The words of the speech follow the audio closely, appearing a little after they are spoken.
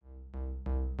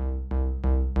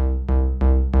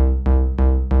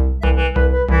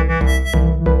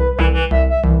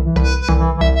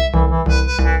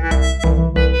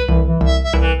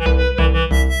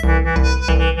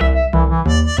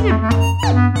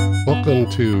Welcome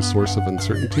to Source of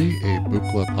Uncertainty, a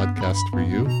Buchla podcast for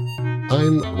you.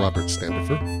 I'm Robert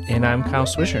Standifer. And I'm Kyle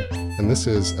Swisher. And this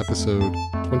is episode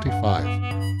 25.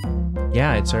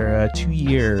 Yeah, it's our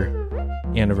 2-year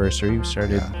anniversary. We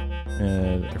started,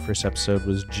 our first episode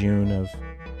was June of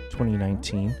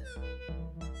 2019.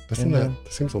 That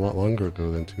seems a lot longer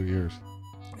ago than 2 years.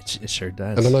 It sure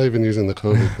does. And I'm not even using the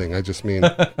COVID thing. I just mean,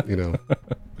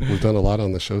 we've done a lot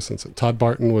on the show since. Todd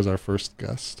Barton was our first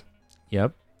guest.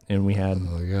 Yep. And we had,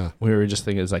 we were just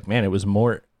thinking, it's like, man, it was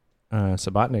Mort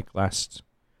Subotnick last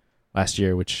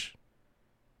year, which,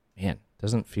 man,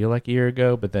 doesn't feel like a year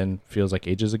ago, but then feels like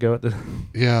ages ago at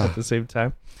the same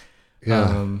time.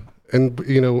 Yeah. And,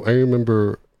 I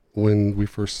remember when we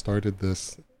first started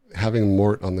this, having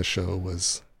Mort on the show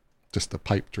was just a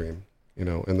pipe dream,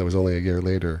 and that was only a year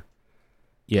later.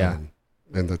 Yeah.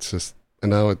 And that's just, and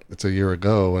now it's a year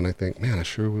ago, and I think, man, I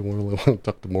sure we really want to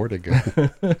talk to Mort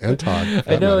again. And Todd.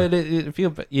 I know, it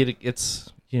feels,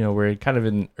 it's, we're kind of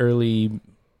in early,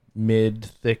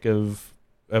 thick of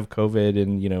COVID,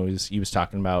 and, he was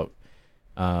talking about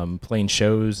playing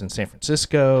shows in San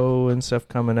Francisco and stuff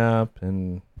coming up,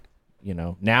 and,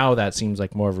 now that seems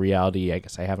like more of a reality. I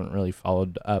guess I haven't really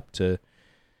followed up to,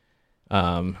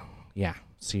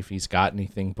 see if he's got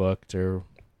anything booked or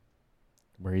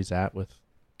where he's at with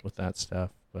that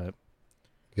stuff. But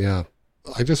yeah,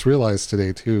 I just realized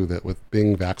today too that with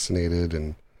being vaccinated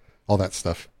and all that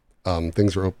stuff,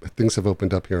 things have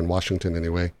opened up here in Washington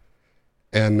anyway,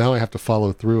 and now I have to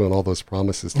follow through on all those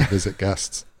promises to visit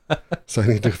guests. So I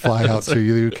need to fly out to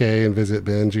the UK and visit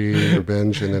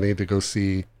Benji, and I need to go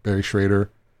see Barry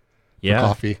Schrader for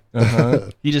coffee.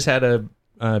 He just had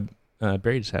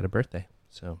Barry just had a birthday,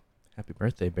 so happy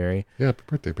birthday, Barry. Yeah, happy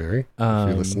birthday, Barry. If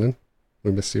you're listening,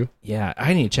 we miss you. Yeah,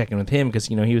 I need to check in with him because,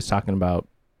 he was talking about,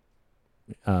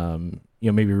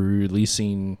 maybe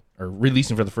releasing for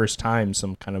the first time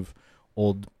some kind of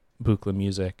old Buchla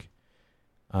music.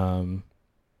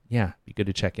 Yeah, be good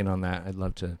to check in on that. I'd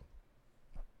love to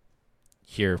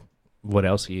hear what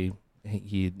else he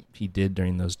did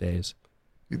during those days.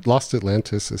 Lost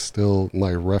Atlantis is still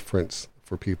my reference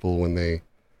for people when they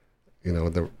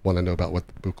want to know about what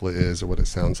the Buchla is or what it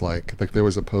sounds like. Like there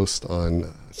was a post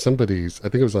on somebody's, I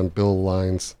think it was on Bill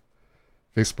Lyne's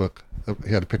Facebook.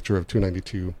 He had a picture of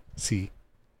 292C.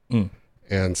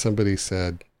 And somebody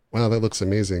said, wow, that looks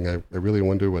amazing. I really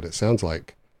wonder what it sounds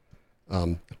like.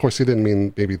 Of course, he didn't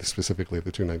mean maybe specifically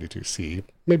the 292C.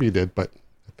 Maybe he did, but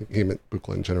I think he meant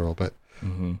Buchla in general. But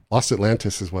Lost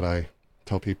Atlantis is what I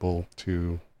tell people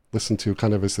to listen to,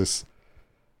 kind of as this,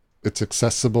 it's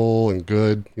accessible and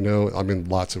good.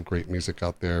 Lots of great music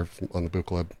out there on the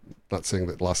Buchla. Not saying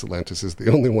that Lost Atlantis is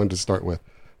the only one to start with,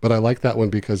 but I like that one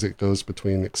because it goes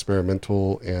between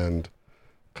experimental and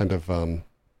kind of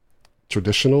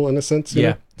traditional in a sense.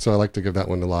 Yeah. So I like to give that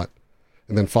one a lot.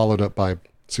 And then followed up by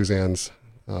Suzanne's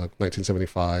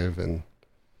 1975 and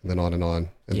then on. And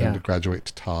then to graduate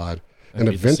to Todd. And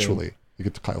eventually you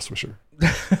get to Kyle Swisher.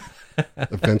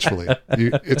 Eventually.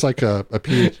 It's like a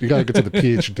PhD. You got to get to the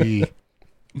PhD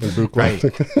in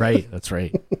Buchla. Right. That's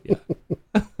right.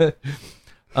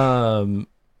 Yeah.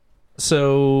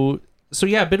 So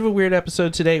yeah, a bit of a weird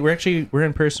episode today. We're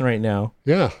in person right now.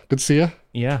 Yeah. Good to see you.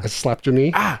 Yeah. I slapped your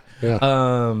knee.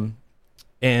 Yeah.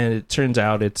 And it turns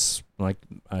out it's like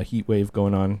a heat wave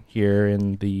going on here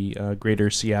in the greater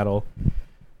Seattle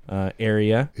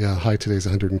area. Yeah. High today's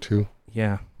 102.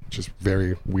 Yeah. Which is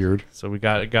very weird. So we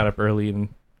got up early and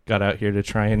got out here to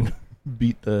try and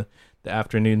beat the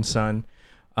afternoon sun.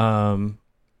 So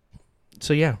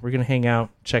yeah, we're gonna hang out,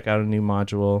 check out a new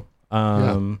module.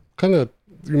 Kind of,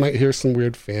 you might hear some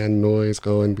weird fan noise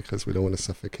going because we don't want to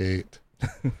suffocate.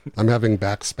 I'm having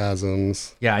back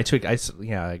spasms. Yeah, I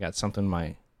got something in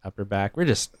my upper back. We're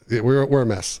a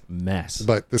mess.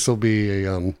 But this will be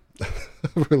a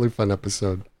really fun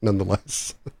episode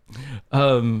nonetheless.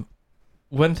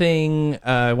 One thing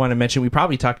I want to mention, we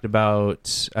probably talked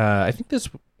about, I think this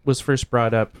was first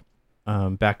brought up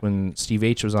back when Steve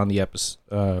H was on the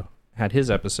episode, had his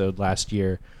episode last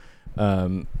year.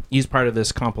 He's part of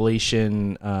this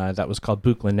compilation that was called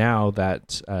Buchla Now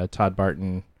that Todd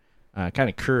Barton kind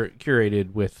of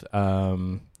curated with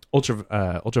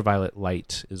Ultraviolet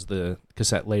Light is the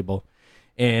cassette label.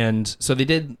 And so they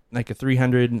did like a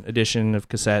 300 edition of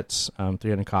cassettes,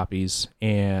 300 copies,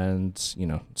 and,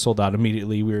 sold out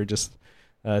immediately. We were just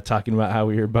talking about how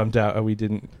we were bummed out how we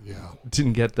didn't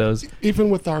get those. Even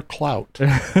with our clout.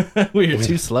 We were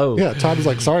too slow. Yeah, Todd was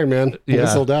like, sorry, man. It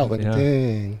sold out. Like,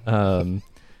 dang.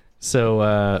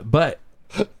 But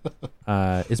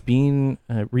it's being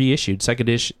reissued.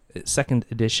 Second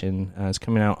edition is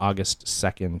coming out August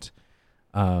 2nd.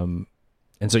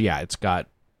 And so yeah, it's got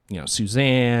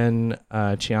Suzanne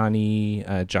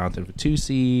Ciani, Jonathan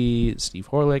Vitusi, Steve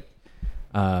Horlick,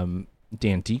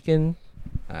 Dan Deacon,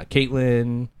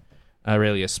 Caitlin,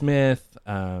 Aurelia Smith,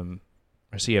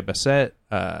 Marcia Bassett,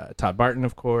 Todd Barton,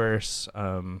 of course.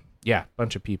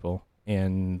 Bunch of people.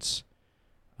 And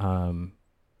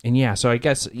yeah, so I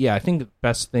guess, I think the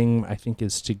best thing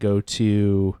is to go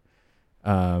to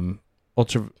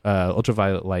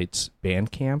Ultraviolet Light's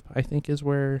Bandcamp, I think is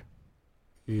where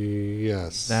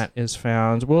yes, that is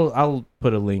found. Well, I'll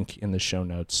put a link in the show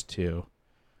notes too.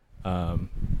 But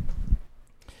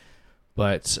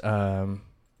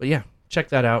yeah, check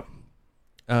that out.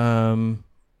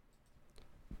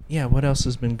 What else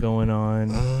has been going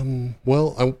on?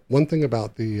 One thing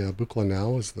about the Buchla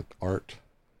now is the art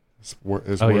is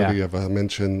worthy of a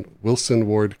mention. Wilson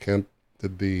Ward Kemp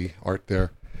did the art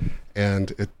there,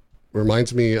 and it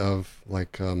reminds me of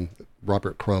like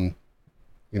Robert Crumb,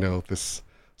 this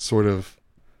sort of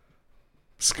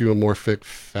skeuomorphic,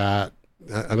 fat.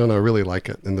 I don't know. I really like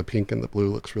it, and the pink and the blue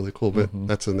looks really cool. But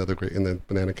that's another great. And then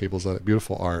banana cables on it,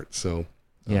 beautiful art. So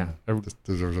this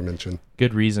deserves a mention.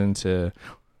 Good reason to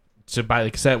buy the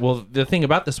cassette. Well, the thing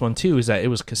about this one too is that it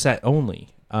was cassette only,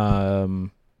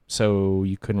 so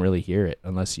you couldn't really hear it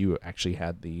unless you actually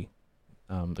had the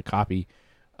copy.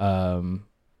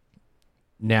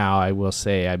 Now I will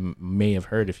say I may have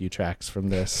heard a few tracks from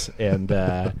this, and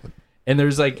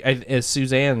there's like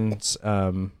Suzanne's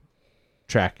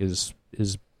track is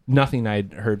nothing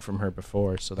I'd heard from her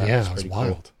before, so that was pretty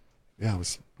wild. Cool. Yeah, it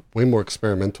was way more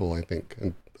experimental, I think,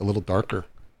 and a little darker.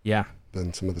 Yeah,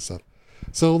 than some of the stuff.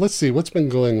 So let's see what's been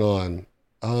going on.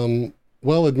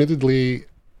 Admittedly,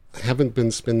 I haven't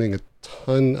been spending a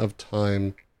ton of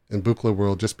time in Buchla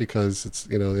world just because it's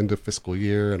end of fiscal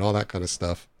year and all that kind of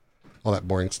stuff, all that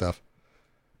boring stuff.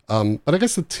 But I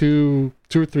guess the two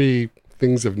or three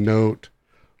things of note.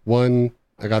 One,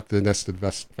 I got the nested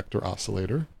vector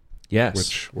oscillator. Yes,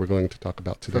 which we're going to talk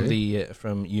about today.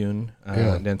 From Yoon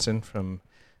Denson from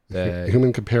the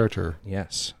Human Comparator.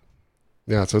 Yes.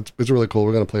 Yeah, so it's really cool.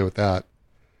 We're going to play with that.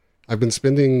 I've been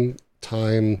spending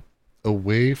time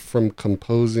away from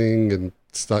composing and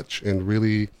such, and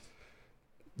really,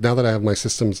 now that I have my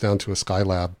systems down to a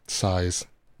Skylab size,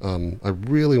 I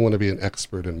really want to be an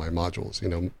expert in my modules.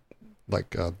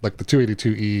 Like the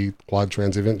 282E quad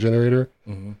trans event generator.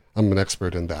 Mm-hmm. I'm an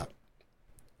expert in that.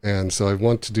 And so I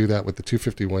want to do that with the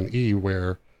 251E,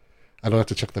 where I don't have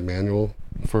to check the manual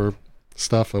for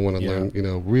stuff. I want to learn,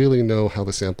 really know how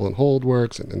the sample and hold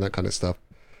works and that kind of stuff.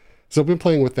 So I've been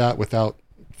playing with that without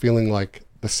feeling like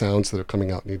the sounds that are coming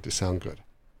out need to sound good.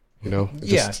 You know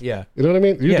what I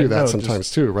mean? You do that sometimes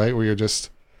too, right? Where you're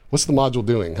just, what's the module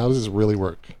doing? How does this really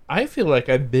work? I feel like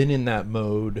I've been in that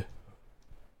mode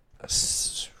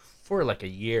for like a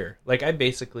year. Like I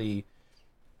basically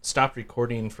stopped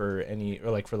recording for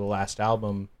the last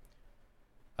album,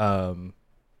 or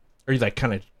like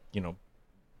kind of,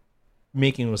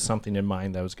 making with something in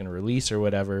mind that I was going to release or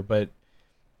whatever. But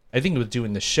I think with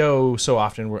doing the show so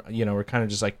often, we're kind of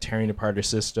just like tearing apart our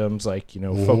systems, like,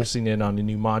 focusing in on a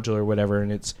new module or whatever. And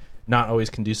it's not always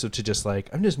conducive to just like,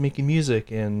 I'm just making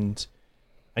music and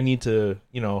I need to,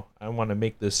 I want to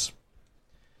make this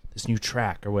new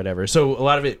track or whatever. So a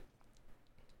lot of it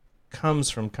comes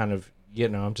from kind of,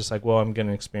 I'm just like, well, I'm going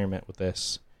to experiment with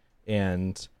this.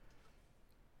 And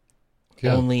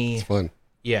it's fun.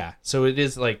 Yeah. So it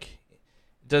is like,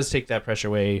 it does take that pressure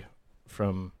away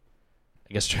from,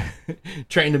 I guess,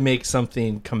 trying to make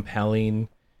something compelling.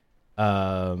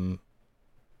 But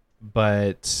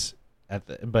at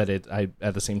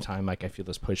the same time, like I feel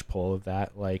this push pull of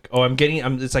that, like,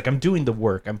 it's like I'm doing the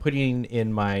work, I'm putting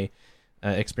in my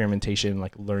experimentation,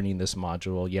 like learning this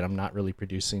module, yet I'm not really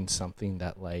producing something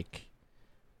that like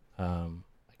I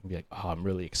can be like, oh, I'm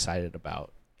really excited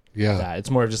about that.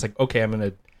 It's more of just like, okay, I'm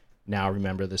gonna now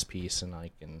remember this piece and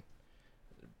I can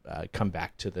come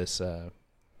back to this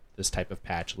this type of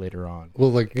patch later on.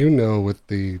 Well, like with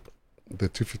the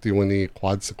 251E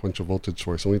quad sequential voltage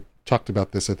source, and we talked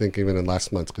about this, I think, even in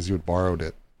last month, because you had borrowed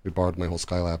it. You borrowed my whole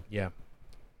Skylab. Yeah.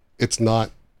 It's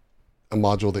not a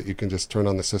module that you can just turn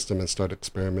on the system and start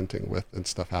experimenting with and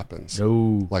stuff happens.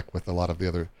 No. Like with a lot of the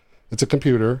other... It's a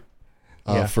computer.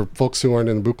 For folks who aren't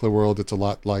in the Buchla world, it's a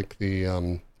lot like the,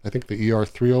 I think the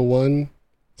ER301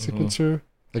 sequencer.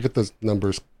 I get those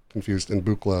numbers confused in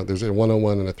Buchla. There's a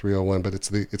 101 and a 301, but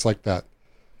it's like that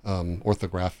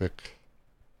orthographic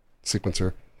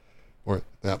sequencer, or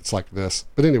that's like this.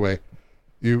 But anyway,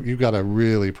 you got to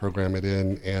really program it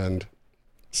in, and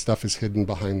stuff is hidden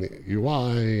behind the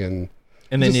UI, and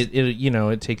then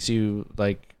it takes you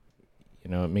like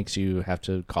it makes you have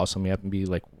to call somebody up and be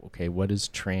like, okay, what does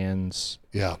trans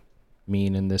Yeah.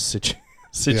 mean in this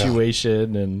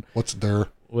situation? And What's der?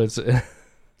 was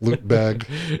Loot bag.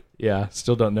 yeah,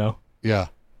 still don't know. Yeah.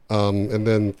 And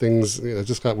then things,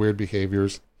 just got weird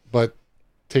behaviors. But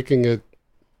taking it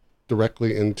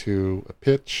directly into a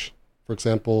pitch, for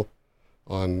example,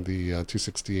 on the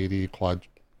 26080 quad,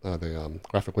 the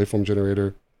graphic waveform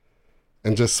generator,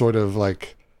 and just sort of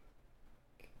like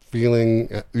using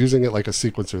it like a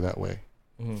sequencer that way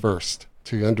first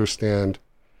to understand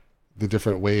the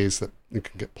different ways that you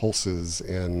can get pulses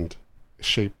and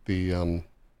shape the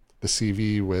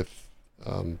CV with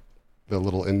the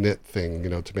little init thing,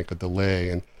 to make a delay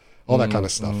and all that kind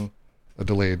of stuff, a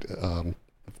delayed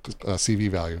CV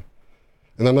value.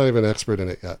 And I'm not even an expert in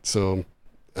it yet. So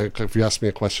if you asked me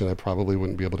a question, I probably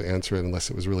wouldn't be able to answer it unless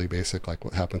it was really basic, like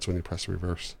what happens when you press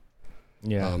reverse.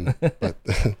 Yeah. But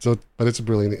it's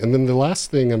brilliant. And then the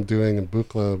last thing I'm doing in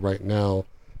Buchla right now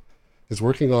is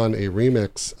working on a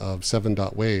remix of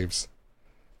 7.waves,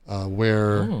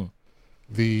 where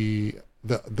the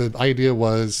idea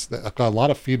was that I got a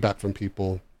lot of feedback from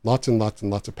people, lots and lots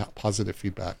and lots of positive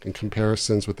feedback and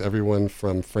comparisons with everyone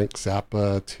from Frank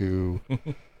Zappa to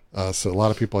so a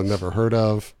lot of people I've never heard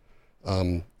of,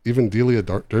 even Delia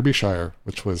Derbyshire,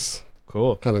 which was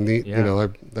cool, kind of neat. Yeah.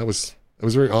 I was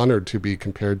very honored to be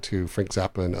compared to Frank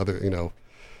Zappa and other,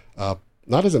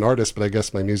 not as an artist, but I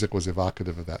guess my music was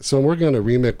evocative of that. So I'm working on a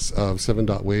remix of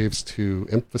 7.waves to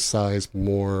emphasize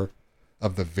more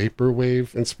of the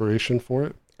vaporwave inspiration for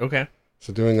it. Okay.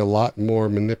 So doing a lot more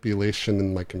manipulation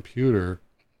in my computer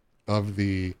of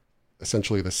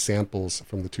essentially the samples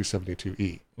from the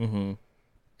 272E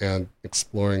and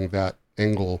exploring that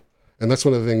angle. And that's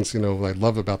one of the things, I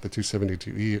love about the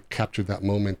 272E. It captured that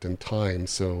moment in time.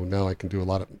 So now I can do a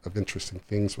lot of interesting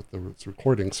things with the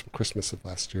recordings from Christmas of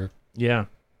last year. Yeah.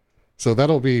 So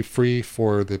that'll be free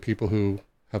for the people who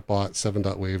have bought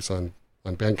 7.waves on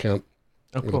Bandcamp.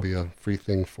 Oh, cool. It'll be a free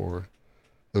thing for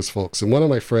those folks. And one of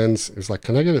my friends is like,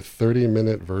 can I get a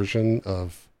 30-minute version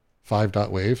of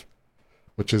 5.wave,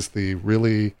 which is the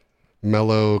really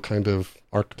mellow kind of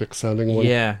Arctic sounding one?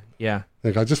 Yeah. Yeah.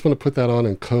 Like, I just want to put that on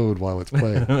in code while it's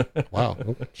playing. Wow.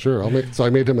 Sure. So I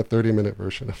made him a 30-minute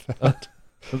version of that.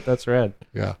 That's rad.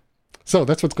 Yeah. So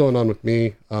that's what's going on with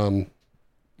me. You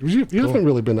haven't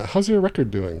really been, how's your record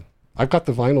doing? I've got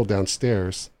the vinyl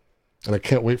downstairs and I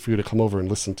can't wait for you to come over and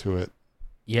listen to it.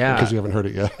 Yeah. Because you haven't heard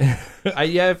it yet.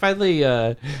 I finally,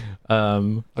 I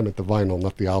meant the vinyl,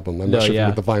 not the album. I'm not sure if you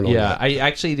meant the vinyl. Yeah. Yet. I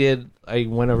actually did. I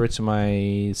went over to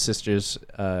my sister's,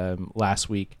 last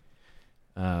week.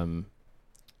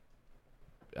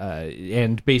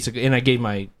 And basically, and I gave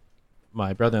my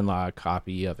brother-in-law a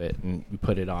copy of it, and we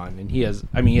put it on. And he has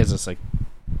this like,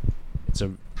 it's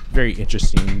a very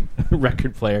interesting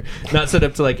record player, not set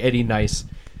up to like any nice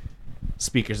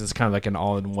speakers. It's kind of like an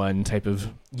all-in-one type of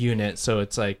unit. So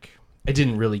it's like I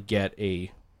didn't really get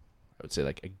I would say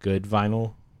like a good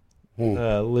vinyl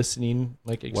listening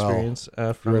like experience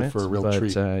from you're it. in for a real but,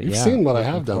 treat. You've yeah, seen what I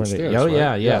have downstairs. Oh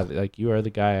right? yeah. Like you are the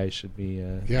guy I should be.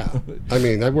 Yeah. I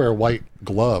mean, I wear white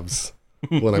gloves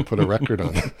when I put a record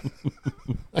on.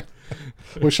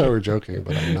 Wish I were joking,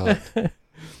 but I'm not.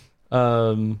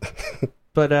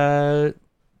 But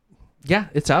yeah,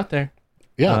 it's out there.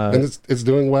 Yeah, and it's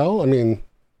doing well. I mean,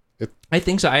 I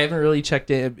think so. I haven't really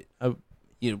checked it. I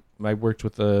worked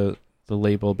with the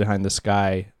label Behind the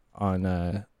Sky on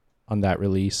that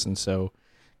release, and so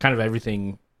kind of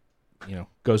everything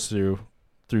goes through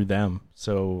them.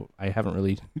 So I haven't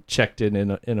really checked it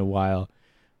in a while,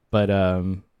 but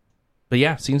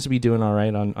yeah, seems to be doing all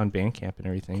right on Bandcamp and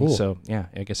everything. Cool. So yeah,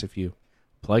 I guess if you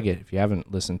plug it, if you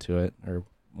haven't listened to it or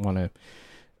want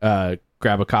to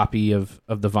grab a copy of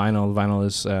the vinyl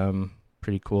is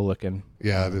pretty cool looking.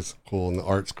 Yeah, it is cool, and the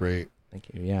art's great. Thank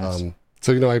you. Yeah.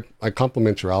 So I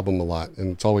compliment your album a lot,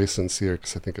 and it's always sincere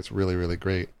because I think it's really, really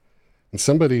great. And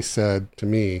somebody said to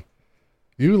me,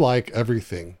 "You like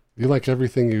everything. You like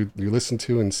everything you listen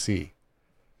to and see."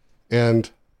 And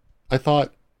I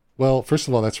thought, well, first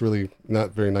of all, that's really not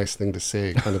a very nice thing to say.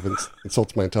 It kind of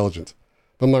insults my intelligence.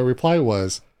 But my reply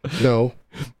was, no,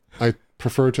 I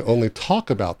prefer to only talk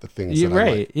about the things that I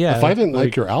like. Yeah. If I didn't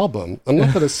like your album, I'm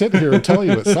not going to sit here and tell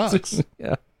you it sucks.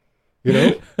 Yeah.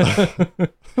 You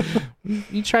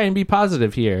try and be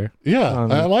positive here. Yeah,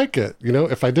 I like it.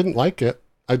 If I didn't like it,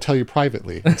 I'd tell you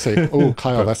privately. I'd say, "Oh,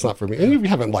 Kyle, that's not for me." And you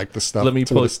haven't liked the stuff. Let me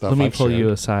pull you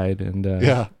aside and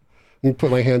yeah, and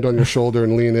put my hand on your shoulder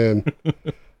and lean in.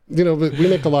 But we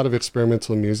make a lot of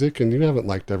experimental music, and you haven't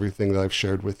liked everything that I've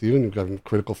shared with you, and you've gotten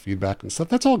critical feedback and stuff.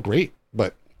 That's all great,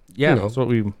 but yeah, that's what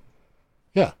we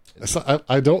Yeah. So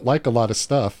I don't like a lot of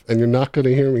stuff, and you're not going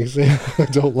to hear me say I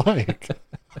don't like.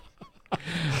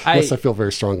 Unless I feel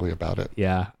very strongly about it.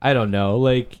 Yeah, I don't know.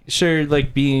 Like, sure,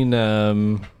 like being,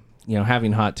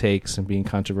 having hot takes and being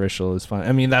controversial is fun.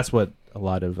 I mean, that's what a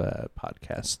lot of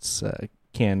podcasts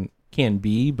can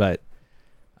be, but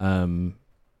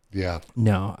yeah.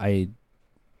 No, I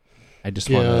just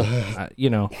want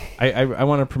to, I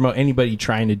want to promote anybody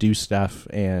trying to do stuff,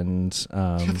 and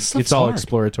it's all hard.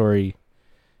 Exploratory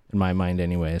in my mind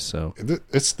anyway. So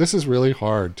this is really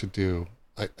hard to do.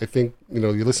 I think,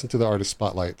 you listen to the artist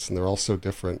spotlights and they're all so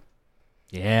different.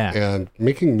 Yeah. And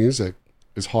making music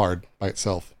is hard by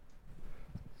itself.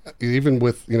 Even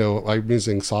with, I'm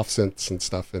using soft synths and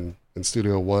stuff in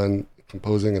Studio One,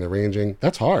 composing and arranging.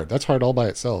 That's hard. That's hard all by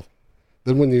itself.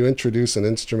 Then when you introduce an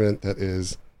instrument that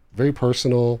is very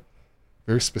personal,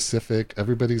 very specific,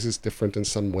 everybody's is different in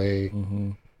some way,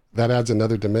 that adds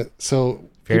another dimension. So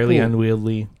fairly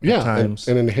unwieldy at times.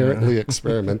 And inherently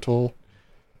experimental.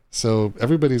 So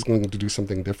everybody's going to do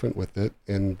something different with it.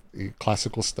 And the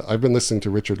classical stuff, I've been listening to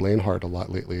Richard Lanehart a lot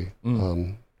lately.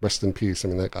 Rest in peace. I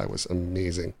mean, that guy was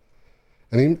amazing.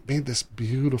 And he made this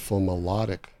beautiful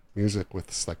melodic music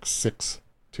with like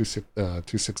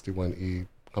 261E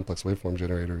complex waveform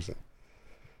generators.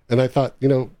 And I thought,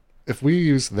 if we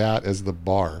use that as the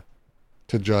bar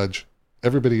to judge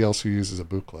everybody else who uses a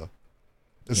Buchla,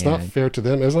 it's not fair to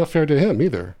them. It's not fair to him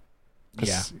either.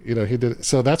 Yeah. He did it.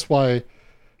 So that's why...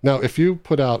 Now, if you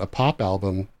put out a pop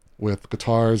album with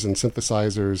guitars and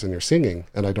synthesizers and you're singing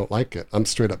and I don't like it, I'm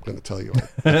straight up going to tell you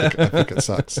I think it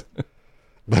sucks.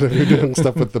 But if you're doing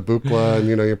stuff with the Buchla and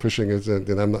you're pushing it,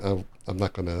 then I'm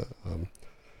not going to.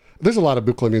 There's a lot of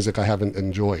Buchla music I haven't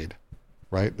enjoyed,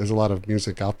 right? There's a lot of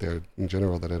music out there in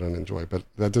general that I don't enjoy, but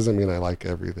that doesn't mean I like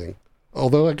everything.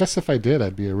 Although I guess if I did,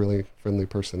 I'd be a really friendly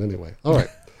person anyway. All right.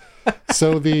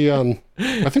 So I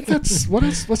think that's what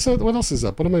else. What else is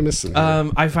up? What am I missing? I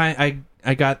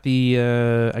got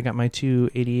my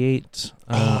 288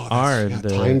 R. The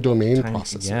time domain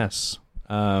processor. Yes.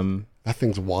 That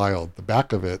thing's wild. The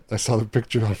back of it, I saw the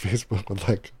picture on Facebook with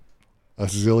like a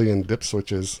zillion dip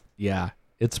switches. Yeah,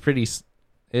 it's pretty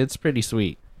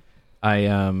sweet.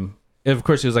 Of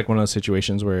course, it was like one of those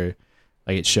situations where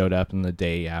like it showed up in the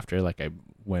day after. Like I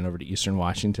went over to Eastern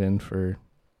Washington for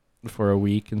a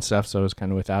week and stuff, so I was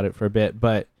kind of without it for a bit,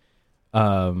 but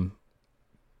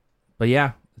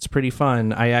yeah, it's pretty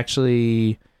fun. I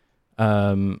actually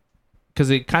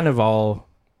because it kind of all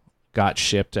got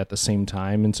shipped at the same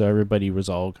time, and so everybody was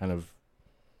all kind of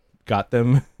got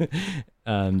them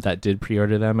that did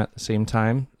pre-order them at the same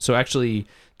time. So actually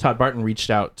Todd Barton reached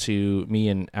out to me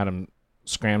and Adam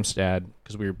Scramstad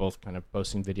because we were both kind of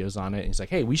posting videos on it, and he's like,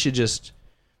 hey, we should just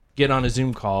get on a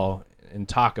Zoom call and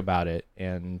talk about it,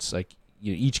 and like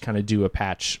each kind of do a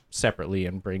patch separately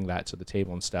and bring that to the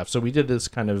table and stuff. So we did this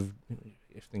kind of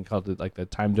thing called like the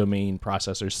Time Domain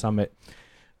Processor Summit.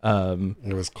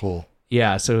 It was cool.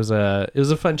 Yeah, so it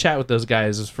was a fun chat with those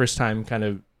guys. It was the first time kind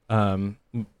of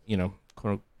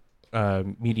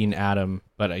meeting Adam,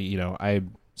 but I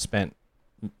spent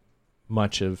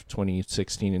much of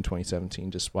 2016 and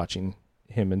 2017 just watching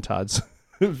him and Todd's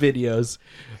videos.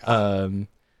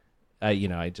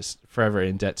 I just forever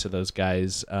in debt to those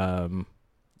guys, wanting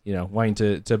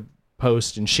to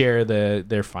post and share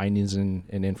their findings and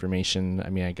information. I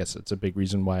mean, I guess it's a big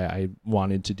reason why I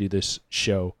wanted to do this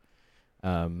show,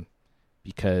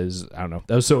 because, I don't know,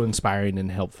 that was so inspiring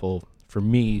and helpful for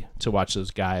me to watch those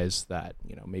guys that,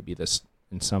 maybe this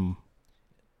in some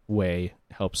way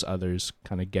helps others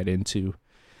kind of get into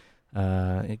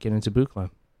Buchla.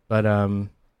 But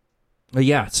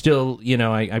yeah, still,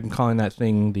 I'm calling that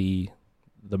thing the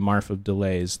Marf of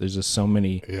delays. There's just so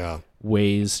many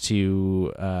ways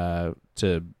to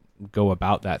go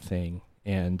about that thing,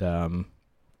 and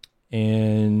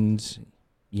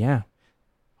yeah,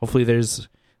 hopefully there's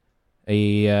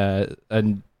a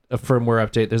firmware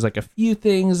update. There's like a few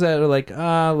things that are like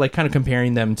kind of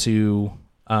comparing them to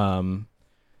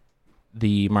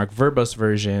the Mark Verbos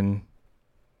version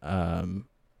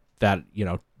that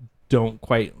don't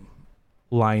quite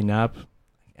line up.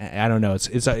 I don't know.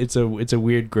 It's a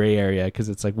weird gray area, because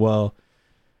it's like, well,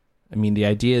 I mean, the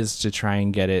idea is to try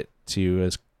and get it to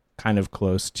as kind of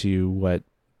close to what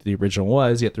the original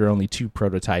was, yet there are only two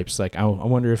prototypes. Like, I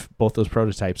wonder if both those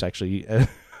prototypes actually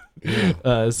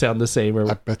sound the same. Or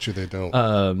I bet you they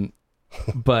don't.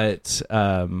 But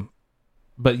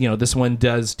this one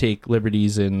does take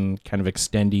liberties in kind of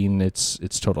extending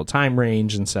its total time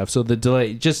range and stuff. So the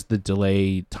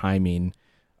delay timing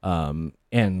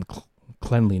and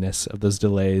cleanliness of those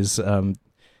delays,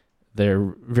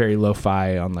 they're very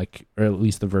lo-fi on like, or at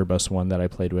least the verbose one that I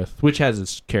played with, which has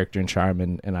its character and charm,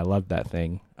 and I love that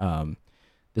thing.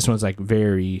 This one's like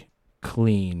very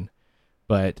clean,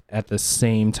 but at the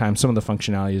same time, some of the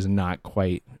functionality is not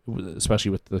quite,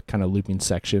 especially with the kind of looping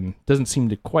section, doesn't seem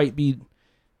to quite be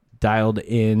dialed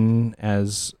in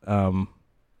as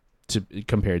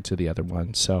compared to the other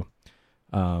one. So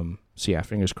yeah,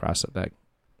 fingers crossed that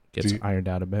gets ironed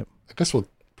out a bit. I guess we'll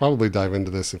probably dive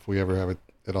into this if we ever have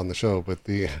it on the show. But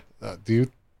do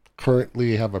you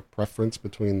currently have a preference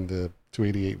between the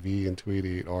 288V and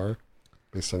 288R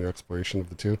based on your exploration of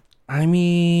the two? I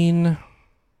mean,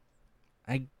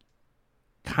 I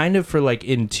kind of, for like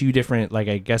in two different, like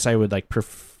I guess I would like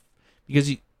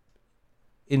because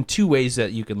in two ways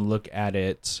that you can look at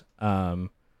it.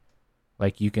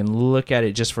 Like you can look at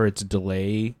it just for its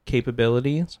delay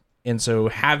capabilities, and so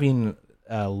having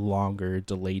a longer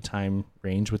delay time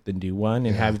range with the new one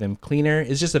and having them cleaner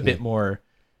is just a bit more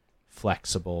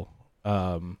flexible,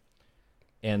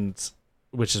 and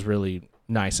which is really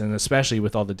nice, and especially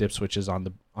with all the dip switches on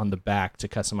the back to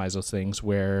customize those things.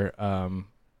 Where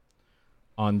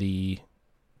on the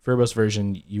verbose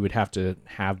version you would have to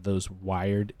have those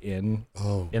wired in,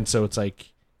 and so it's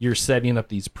like you're setting up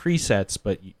these presets,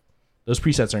 but those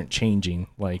presets aren't changing.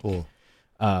 Like, cool.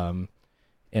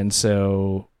 And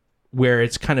so where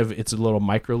it's a little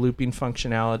micro looping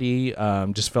functionality,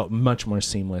 just felt much more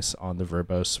seamless on the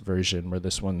verbose version, where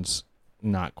this one's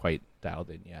not quite dialed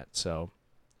in yet. So,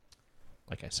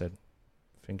 like I said,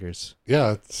 fingers.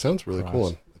 Yeah, it sounds really crossed.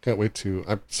 cool. I can't wait to.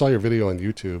 I saw your video on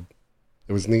YouTube.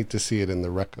 It was neat to see it in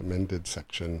the recommended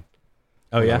section.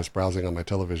 Oh when yeah, I was browsing on my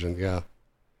television. Yeah,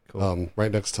 cool.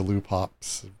 Right next to Lou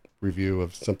Pop's review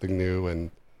of something new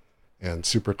and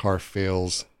Supercar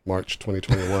fails March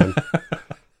 2021.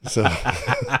 So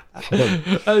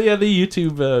oh yeah, the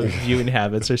YouTube viewing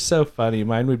habits are so funny.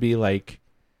 Mine would be like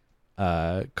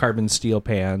carbon steel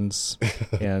pans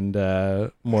and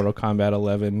Mortal Kombat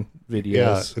 11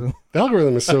 videos. Yeah, the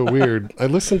algorithm is so weird. I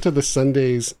listened to the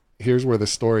Sundays Here's Where the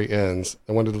Story Ends.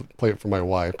 I wanted to play it for my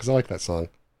wife because I like that song.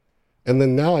 And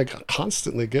then now I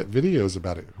constantly get videos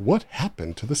about it. What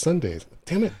happened to the Sundays?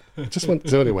 Damn it. Just went.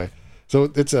 So anyway,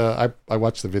 so it's I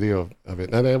watched the video of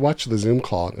it, and I watched the Zoom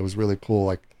call. And it was really cool.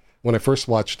 Like when I first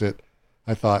watched it,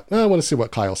 I thought, I want to see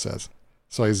what Kyle says.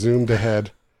 So I zoomed ahead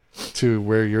to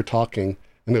where you're talking,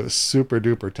 and it was super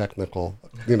duper technical.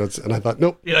 And I thought,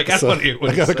 nope. You're like, I got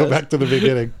to go back to the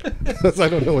beginning. I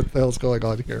don't know what the hell's going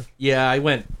on here. Yeah,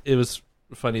 it was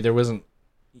funny. There wasn't,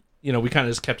 we kind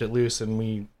of just kept it loose, and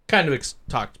we kind of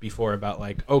talked before about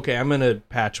like, okay, I'm going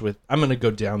to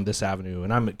go down this avenue,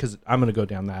 and I'm going to go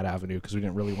down that avenue, because we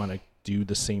didn't really want to do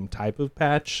the same type of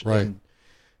patch. Right. And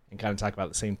kind of talk about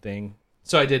the same thing.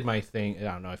 So I did my thing. I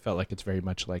don't know. I felt like it's very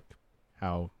much like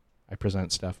how I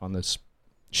present stuff on this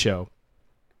show.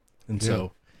 And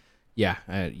so, yeah,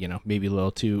 maybe a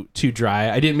little too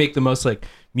dry. I didn't make the most like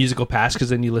musical pass, because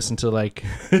then you listen to like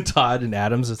Todd and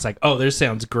Adams. It's like, oh, this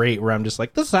sounds great. Where I'm just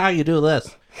like, this is how you do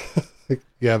this.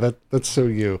 Yeah, that's so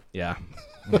you. Yeah.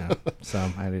 So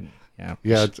I didn't. Yeah.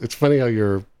 Yeah, it's funny how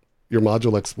your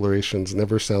module explorations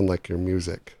never sound like your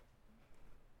music.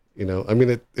 I mean,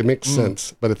 it makes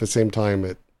sense, but at the same time,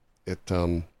 it's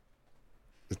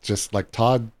just like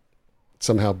Todd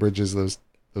somehow bridges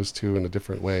those two in a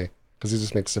different way, because he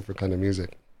just makes different kind of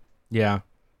music. Yeah.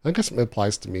 I guess it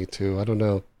applies to me too. I don't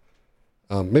know.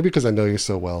 Maybe because I know you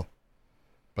so well,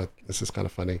 but this is kind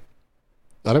of funny.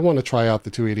 I don't want to try out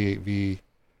the 288V,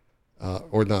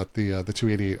 or not the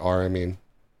 288R. I mean,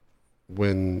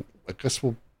 when I guess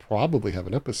we'll probably have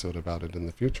an episode about it in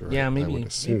the future. Yeah, maybe. I would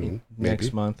assume maybe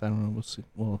next month. I don't know. We'll see.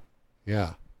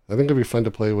 Yeah, I think it'll be fun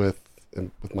to play with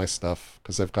my stuff,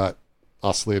 because I've got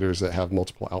oscillators that have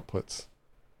multiple outputs,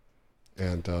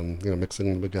 and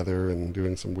mixing them together and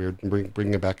doing some weird,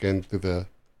 bringing it back in through the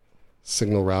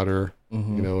signal router,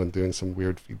 and doing some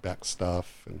weird feedback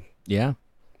stuff, and yeah,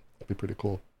 it'd be pretty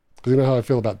cool. Because you know how I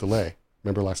feel about delay.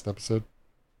 Remember last episode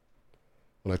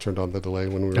when I turned on the delay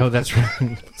when we were? Oh, that's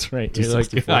right. That's right. You're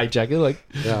like, you hijack it, like,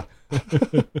 yeah.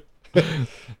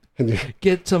 And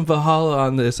get some Valhalla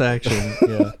on this action.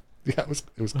 Yeah. Yeah,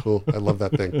 it was cool. I love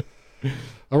that thing.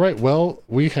 All right. Well,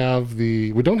 we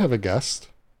don't have a guest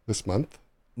this month.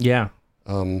 Yeah.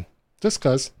 Just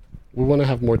because we want to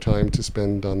have more time to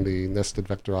spend on the nested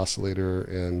vector oscillator,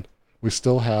 and we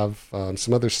still have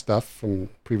some other stuff from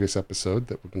previous episode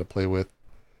that we're going to play with,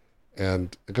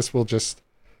 and I guess we'll just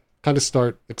kind of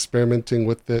start experimenting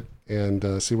with it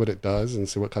and see what it does and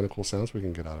see what kind of cool sounds we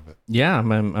can get out of it. Yeah,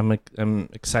 I'm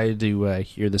excited to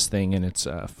hear this thing in its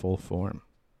full form.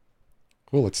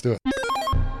 Cool. Let's do it.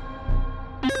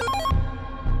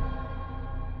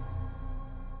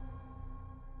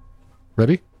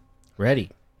 Ready?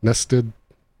 Ready. Nested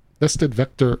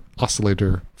vector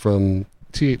oscillator from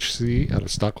THC out of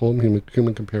Stockholm,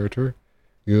 human comparator.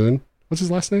 Yoon. What's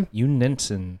his last name? Yoon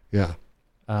Nenson. Yeah.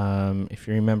 If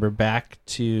you remember back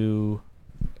to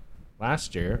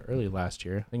early last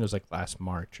year, I think it was like last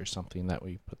March or something that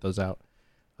we put those out.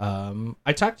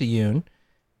 I talked to Yoon,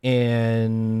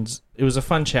 and it was a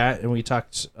fun chat, and we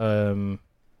talked a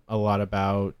lot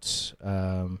about,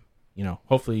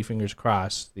 hopefully, fingers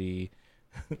crossed, the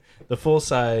full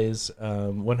size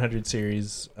 100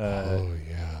 series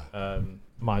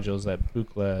modules that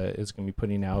Buchla is going to be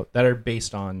putting out that are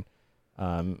based on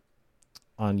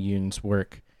Yoon's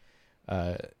work,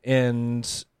 but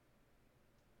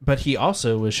he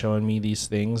also was showing me these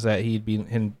things that he'd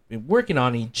been working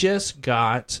on. He just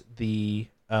got the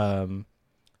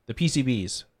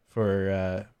PCBs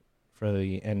for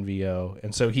the NVO,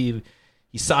 and so he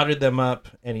soldered them up,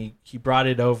 and he brought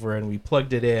it over, and we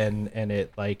plugged it in, and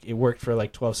it worked for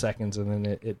like 12 seconds, and then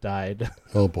it died.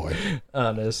 Oh boy.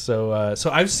 On us. So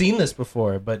I've seen this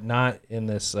before, but not in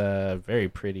this very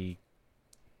pretty,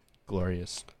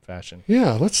 glorious fashion.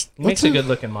 Yeah, let's makes a good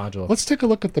looking module. Let's take a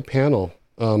look at the panel.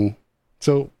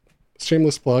 So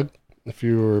shameless plug, if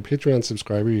you're a Patreon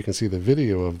subscriber, you can see the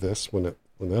video of this when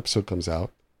the episode comes out.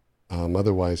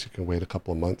 Otherwise, you can wait a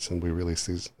couple of months and we release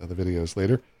these other videos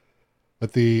later.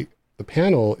 But the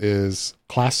panel is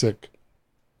classic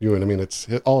Ewan. I mean,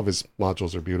 all of his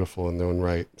modules are beautiful in their own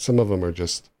right. Some of them are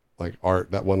just like art.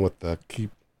 That one with the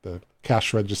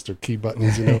cash register key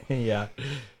buttons, Yeah.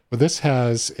 But this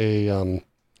has a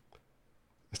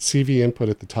CV input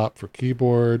at the top for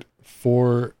keyboard,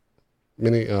 four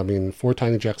tiny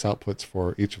jacks outputs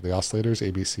for each of the oscillators,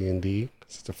 A, B, C, and D.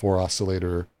 It's a 4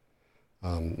 oscillator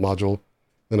module.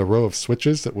 Then a row of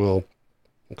switches that we'll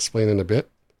explain in a bit.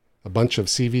 A bunch of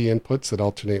CV inputs that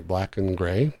alternate black and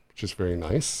gray, which is very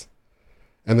nice.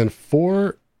 And then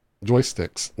 4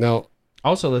 joysticks. Now,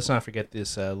 also, let's not forget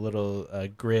this little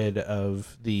grid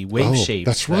of the wave shapes.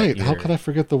 That's right. How could I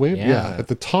forget the wave? Yeah. At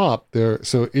the top there,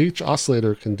 so each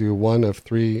oscillator can do one of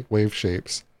 3 wave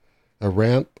shapes: a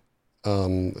ramp,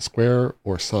 a square,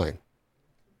 or sine.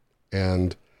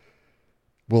 And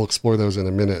we'll explore those in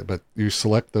a minute. But you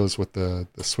select those with the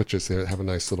switches there that have a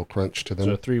nice little crunch to them.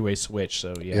 So a 3-way switch.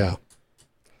 So yeah. Yeah.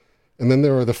 And then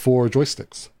there are the 4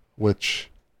 joysticks, which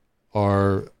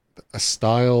are a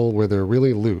style where they're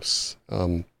really loose.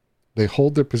 They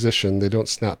hold their position. They don't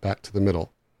snap back to the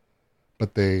middle,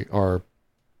 but they are,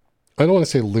 I don't want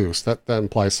to say loose. That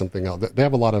implies something else. They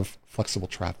have a lot of flexible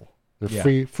travel.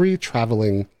 They're free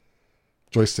traveling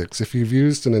joysticks. If you've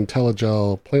used an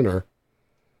IntelliGel planer,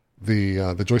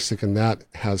 the joystick in that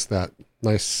has that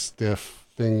nice stiff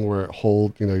thing where it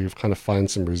you kind of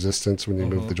find some resistance when you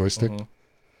move the joystick. Mm-hmm.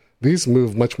 These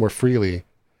move much more freely.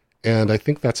 And I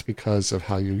think that's because of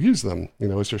how you use them,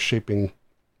 as you're shaping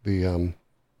as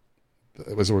we're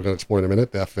going to explore in a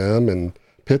minute, the FM and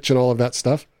pitch and all of that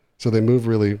stuff. So they move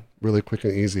really, really quick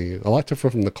and easy. A lot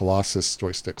different from the Colossus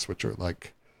joysticks, which are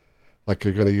like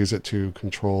you're going to use it to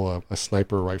control a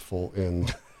sniper rifle in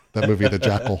that movie, The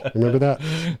Jackal. Remember that?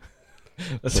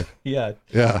 Yeah.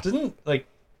 Didn't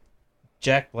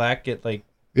Jack Black get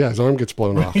Yeah, his arm gets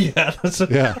blown off. Yeah, that's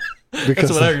what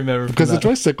I remember. Because the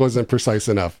joystick wasn't precise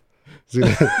enough.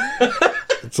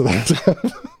 So that's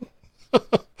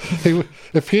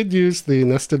if he'd used the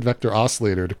nested vector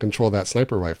oscillator to control that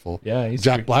sniper rifle,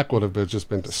 Jack Black would have just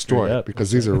been destroyed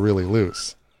because these are really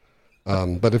loose.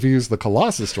 But if you use the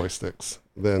Colossus joysticks,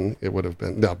 then it would have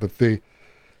been But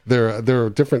there are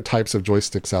different types of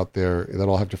joysticks out there that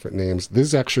all have different names.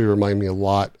 These actually remind me a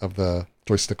lot of the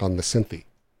joystick on the Synthi,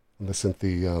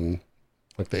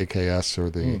 like the AKS or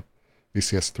the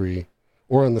VCS3.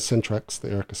 Or on the Syntrex, the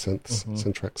Erica Synths.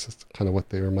 Syntrex is kind of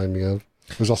what they remind me of.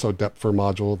 There's also a Deptfer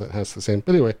module that has the same.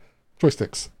 But anyway,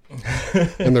 joysticks.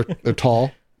 And they're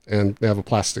tall, and they have a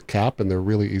plastic cap, and they're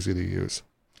really easy to use.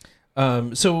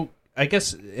 So I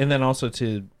guess, and then also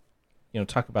to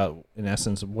talk about, in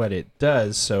essence, what it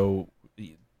does. So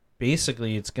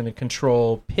basically, it's going to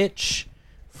control pitch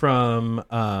from,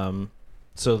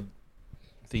 so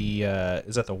the,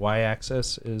 is that the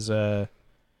Y-axis?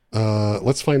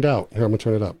 Let's find out. Here, I'm going to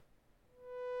turn it up.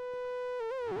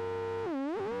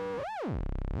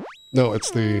 No, it's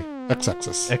the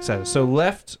X-axis. X-axis. So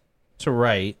left to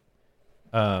right.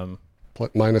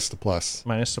 Minus to plus.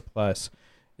 Minus to plus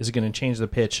is going to change the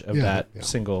pitch of that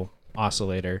single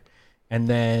oscillator. And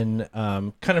then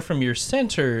kind of from your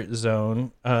center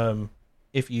zone,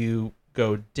 if you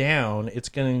go down, it's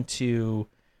going to...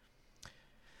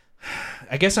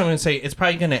 I guess I'm going to say it's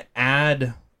probably going to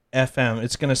add FM.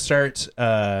 It's going to start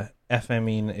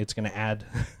FMing, it's going to add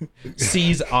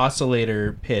C's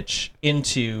oscillator pitch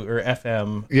into, or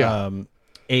FM,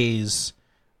 A's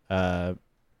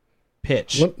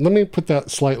pitch. Let me put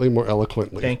that slightly more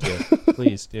eloquently. Thank you.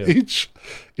 Please do.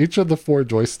 Each of the 4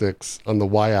 joysticks on the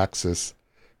y-axis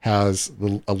has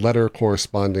a letter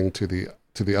corresponding to the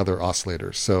other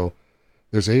oscillators. So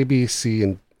there's A, B,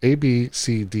 C,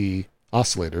 D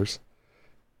oscillators.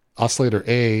 Oscillator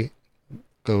A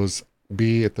goes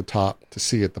B at the top to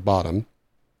C at the bottom,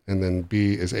 and then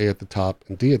B is A at the top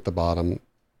and D at the bottom.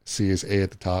 C is A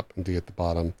at the top and D at the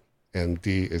bottom, and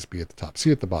D is B at the top,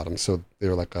 C at the bottom. So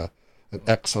they're like an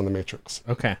X on the matrix.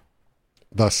 Okay.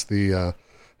 Thus the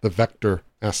vector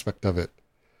aspect of it,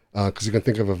 because you can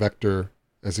think of a vector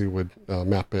as you would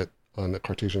map it on a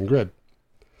Cartesian grid.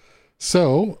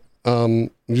 So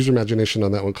use your imagination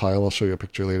on that one, Kyle. I'll show you a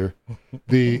picture later.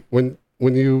 When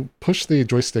you push the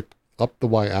joystick up the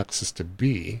y-axis to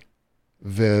B,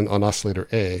 then on oscillator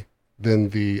A, then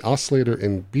the oscillator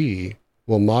in B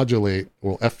will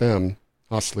FM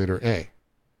oscillator A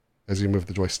as you move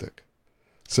the joystick.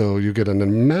 So you get an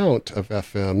amount of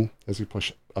FM as you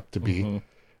push up to B,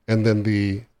 and then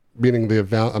meaning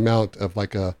the amount of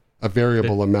like a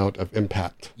variable amount of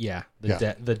impact. Yeah,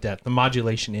 the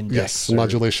modulation index. Yes, the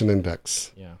modulation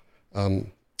index. Yeah.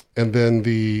 And then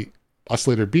the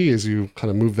oscillator B is you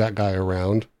kind of move that guy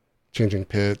around, changing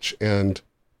pitch and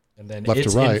then left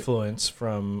its to right. Influence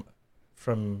from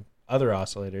other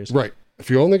oscillators. Right. If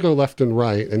you only go left and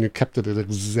right and you kept it at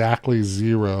exactly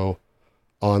 0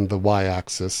 on the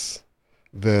y-axis,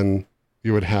 then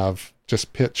you would have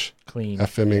just pitch clean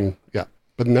FMing. Yeah.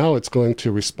 But now it's going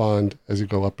to respond as you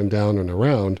go up and down and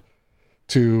around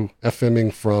to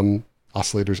FMing from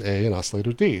oscillators A and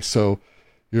oscillator D. So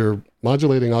you're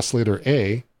modulating oscillator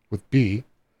A with B,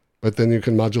 but then you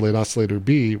can modulate oscillator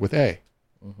B with A.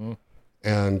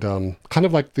 And kind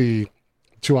of like the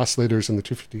 2 oscillators in the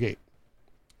 258,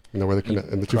 where they can,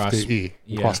 in the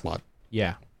 258E, cross mod.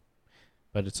 Yeah.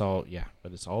 But it's all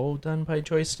done by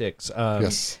joysticks.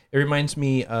 Yes. It reminds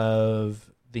me of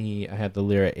I had the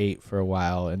Lyra 8 for a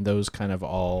while, and those kind of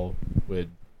all would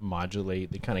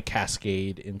modulate. They kind of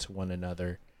cascade into one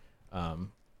another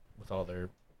with all their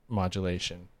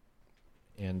modulation.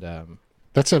 And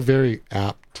that's a very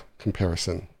apt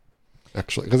comparison,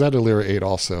 actually, because I had a Lyra 8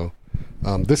 also.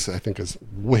 This, I think, is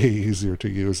way easier to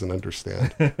use and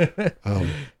understand.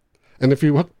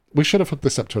 And we should have hooked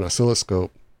this up to an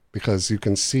oscilloscope, because you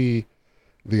can see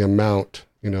the amount,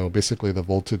 basically the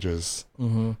voltages,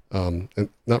 and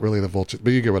not really the voltage,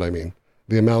 but you get what I mean.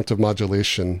 The amount of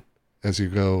modulation as you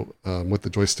go with the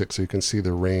joystick, so you can see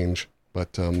the range.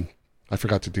 But I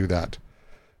forgot to do that.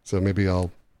 So maybe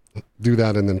I'll do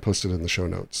that and then post it in the show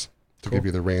notes to give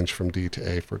you the range from D to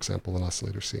A, for example, in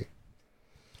oscillator C.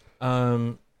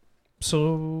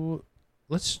 So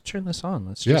let's turn this on.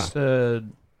 Let's just...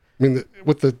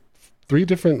 with the 3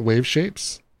 different wave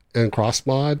shapes and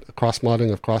cross-modding,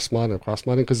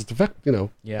 because it's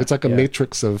it's like a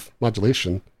matrix of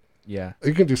modulation. Yeah.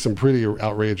 You can do some pretty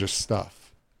outrageous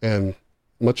stuff. And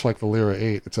much like the Lyra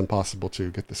 8, it's impossible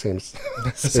to get the same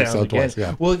sound twice.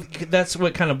 Yeah. Well, that's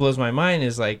what kind of blows my mind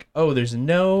is like, there's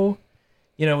no,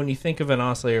 when you think of an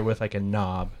oscillator with like a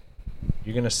knob,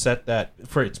 you're going to set that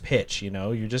for its pitch,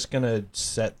 you're just going to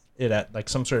set it at like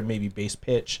some sort of maybe bass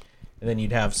pitch, and then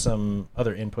you'd have some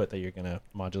other input that you're going to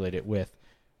modulate it with.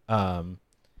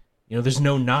 There's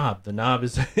no knob. The knob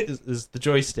is the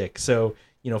joystick. So,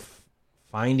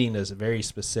 finding a very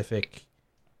specific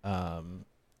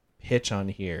pitch on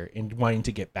here and wanting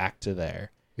to get back to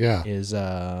there is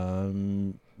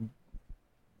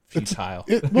futile.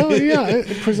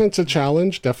 It presents a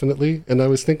challenge, definitely. And I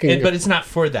was thinking... but it's not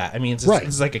for that. I mean, it's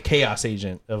like a chaos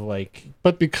agent of like...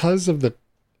 But because of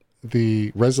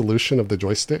the resolution of the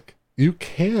joystick, you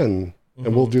can...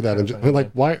 And we'll do that.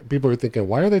 And why people are thinking,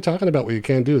 why are they talking about what you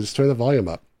can do? Just turn the volume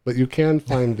up. But you can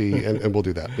find and we'll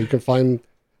do that. But you can find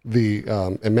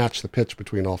and match the pitch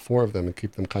between all 4 of them and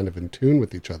keep them kind of in tune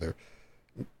with each other.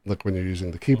 Like when you're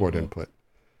using the keyboard input.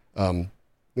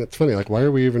 It's funny, like why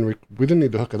are we even, we didn't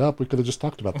need to hook it up. We could have just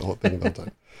talked about the whole thing the whole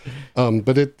time.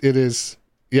 But it is,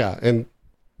 and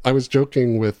I was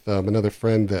joking with another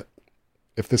friend that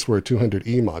if this were a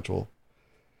 200E module,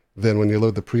 then when you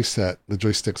load the preset, the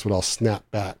joysticks would all snap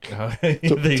back.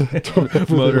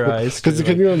 Motorized. Because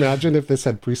can you imagine if this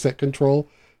had preset control?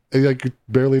 You could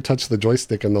barely touch the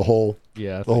joystick and the whole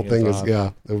thing is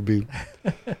it would be...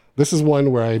 This is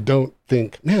one where I don't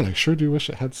think, man, I sure do wish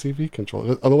it had CV control.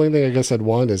 The only thing I guess I'd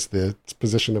want is the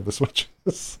position of the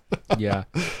switches. Yeah.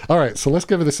 All right, so let's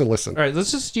give this a listen. All right,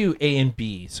 let's just do A and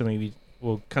B. So maybe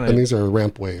we'll kind of... And these are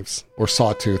ramp waves or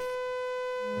sawtooth.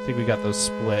 I think we got those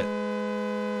split.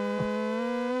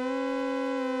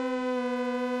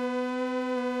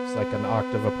 It's like an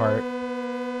octave apart.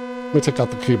 Let me take out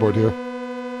the keyboard here.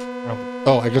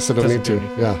 Oh, I guess I don't need to.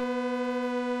 Yeah.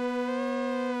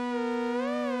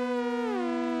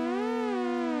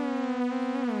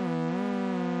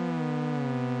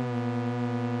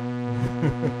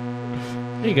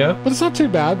 There you go. But it's not too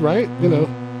bad, right? You know.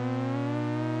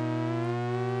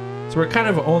 So we're kind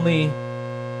of only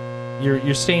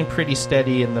you're staying pretty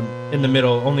steady in the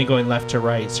middle, only going left to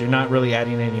right. So you're not really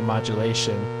adding any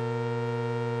modulation.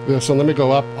 Yeah. So let me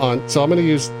go up on. So I'm going to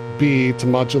use B to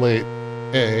modulate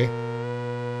A.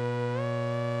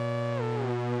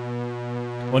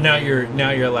 Well, now you're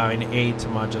allowing A to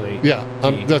modulate. Yeah.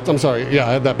 B. I'm sorry. Yeah,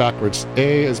 I had that backwards.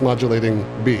 A is modulating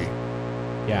B.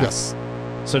 Yeah. Yes.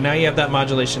 So now you have that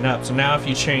modulation up. So now if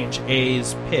you change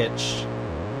A's pitch.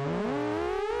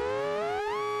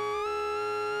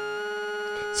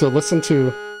 So listen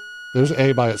to, there's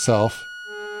A by itself,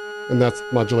 and that's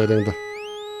modulating the...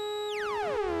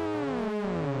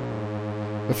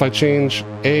 If I change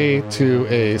A to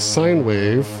a sine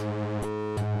wave...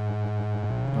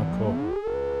 Oh, cool.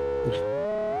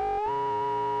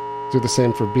 Do the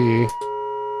same for B.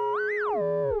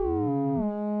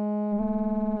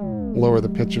 Lower the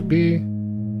pitch of B.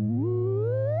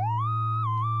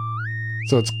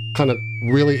 So it's kind of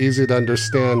really easy to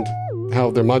understand how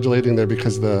they're modulating there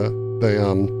because the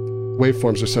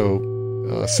waveforms are so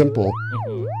simple.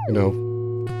 Mm-hmm. You know,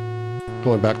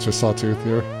 going back to a sawtooth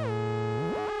here.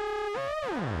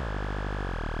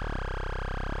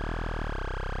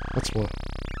 That's one.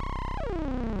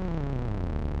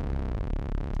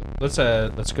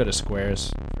 Let's go to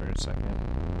squares for a second.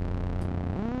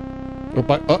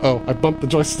 Oh, I bumped the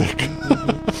joystick.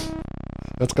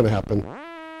 That's gonna happen.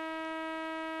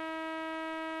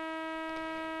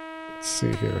 Let's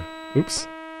see here. Oops.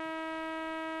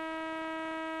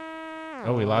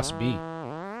 Oh, we lost B.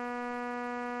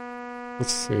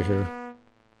 Let's see here.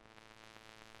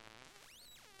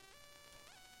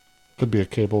 Could be a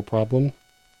cable problem.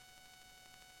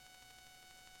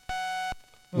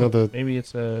 Oh, maybe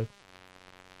it's a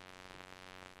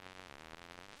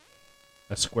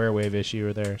square wave issue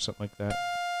or there, something like that.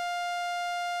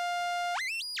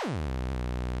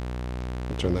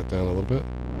 I'll turn that down a little bit.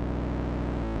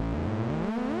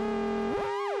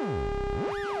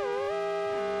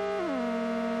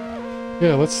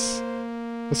 Yeah, let's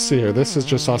see here. This is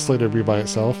just oscillator B by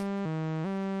itself.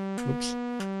 Oops.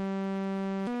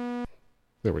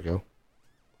 There we go.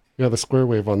 Yeah, the square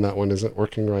wave on that one isn't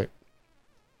working right.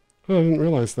 Oh, I didn't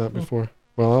realize that before.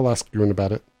 Well, I'll ask Ewan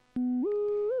about it.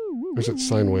 There's its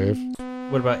sine wave.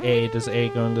 What about A? Does A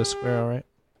go into square all right?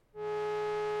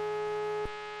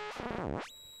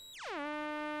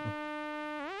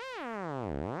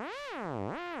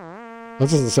 That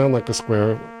doesn't sound like a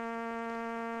square.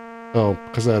 Oh,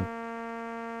 because I had...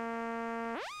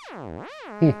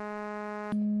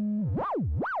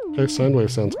 Okay, sine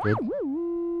wave sounds good.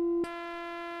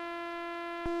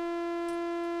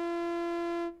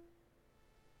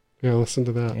 Yeah, listen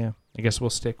to that. Yeah, I guess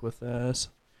we'll stick with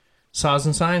saws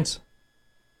and sines.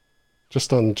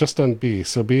 Just on B.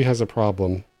 So B has a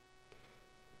problem.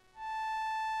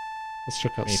 Let's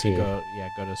check out Maybe C. go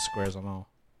to squares on all.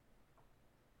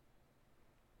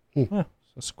 Hmm. Yeah,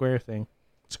 it's a square thing.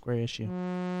 Square issue.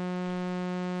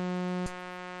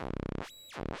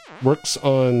 Works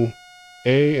on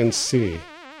A and C.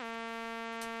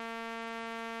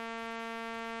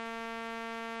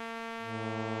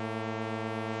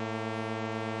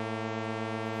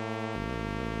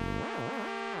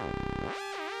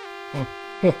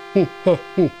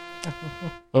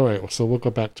 All right, so we'll go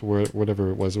back to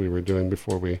whatever it was we were doing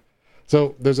before we.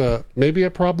 So there's maybe a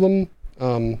problem.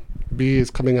 B is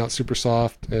coming out super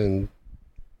soft, and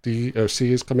D or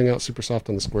C is coming out super soft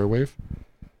on the square wave.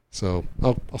 So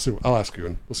I'll see. I'll ask you,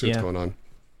 and we'll see what's going on.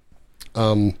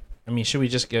 I mean, should we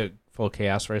just get full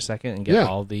chaos for a second and get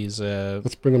all these?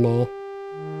 Let's bring them all.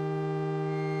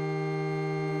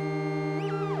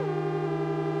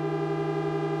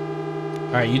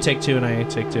 All right, you take two, and I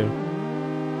take two.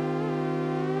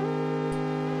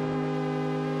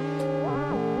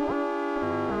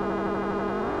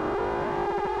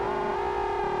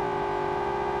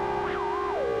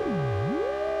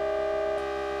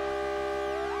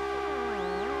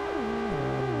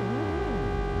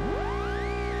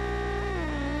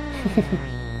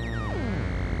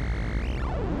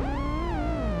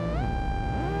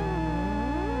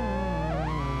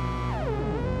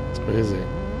 It's crazy.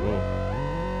 Whoa.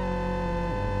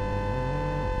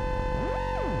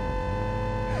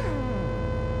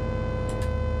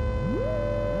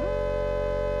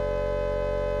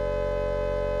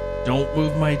 Don't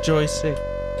move my joystick.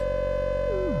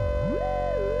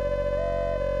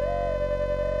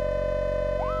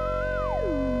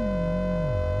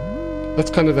 That's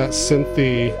kind of that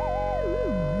synthy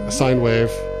sine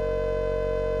wave.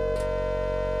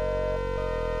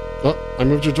 Oh, I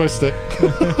moved your joystick.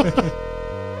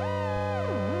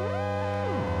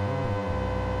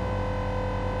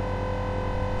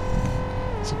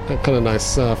 Kind of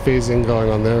nice phasing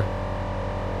going on there.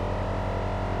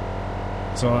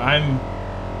 So I'm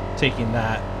taking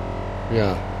that.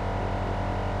 Yeah.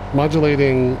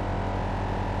 Modulating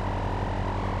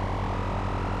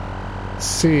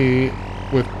C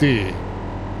with D.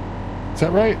 Is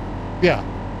that right? Yeah.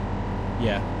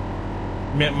 Yeah.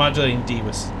 Modulating D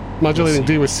was... Modulating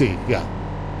D with C, yeah.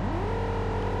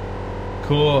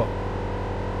 Cool.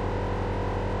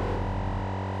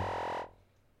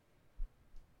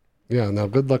 Yeah, now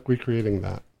good luck recreating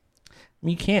that.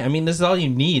 You can't. I mean, this is all you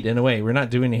need in a way. We're not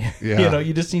doing it. Yeah.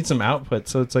 You just need some output.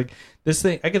 So it's like this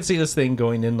thing. I could see this thing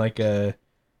going in like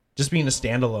just being a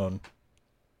standalone,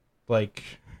 like,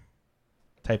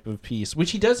 type of piece. Which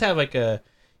he does have like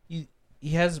he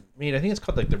has made. I think it's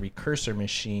called like the Recursor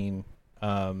Machine.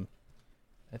 I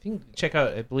think check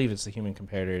out. I believe it's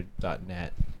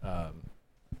thehumancomparator.net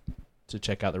to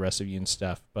check out the rest of you and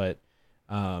stuff. But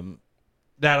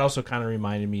that also kind of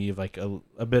reminded me of like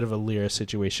a bit of a Lyra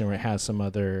situation where it has some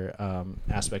other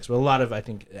aspects, but a lot of, I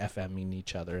think, FMing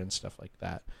each other and stuff like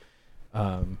that.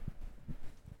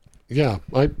 Yeah,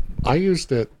 I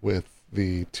used it with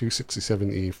the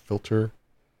 267E filter,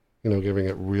 giving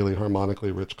it really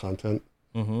harmonically rich content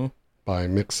by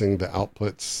mixing the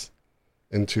outputs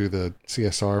into the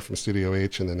CSR from Studio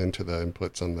H and then into the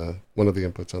inputs on one of the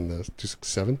inputs on the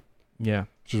 267. Yeah,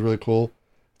 which is really cool.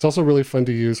 It's also really fun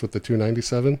to use with the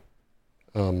 297.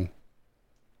 Well,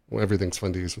 everything's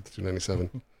fun to use with the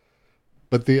 297.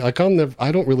 But I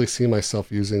don't really see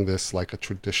myself using this like a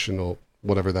traditional,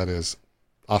 whatever that is,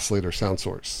 oscillator sound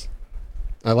source.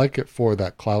 I like it for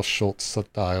that Klaus Schultz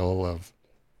style of,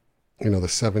 the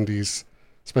 70s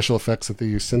special effects that they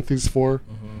use synthes for.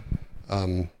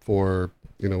 For,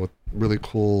 with really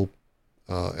cool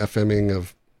FMing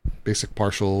of basic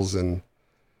partials and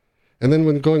then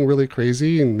when going really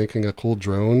crazy and making a cool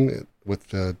drone with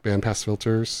the bandpass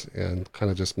filters and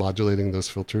kind of just modulating those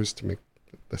filters to make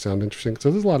the sound interesting.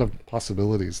 So there's a lot of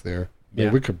possibilities there.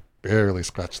 Yeah. We could barely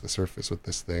scratch the surface with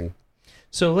this thing.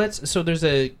 So there's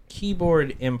a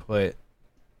keyboard input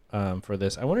for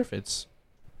this. I wonder if it's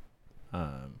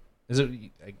is it?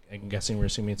 I'm guessing we're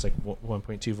assuming it's like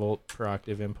 1.2 volt per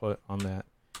octave input on that.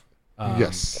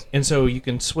 Yes. And so you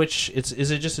can switch. Is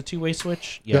it just a two-way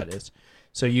switch? Yeah, Yep. It is.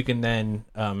 So you can then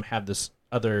have this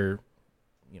other,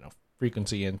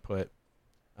 frequency input.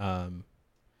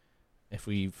 If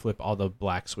we flip all the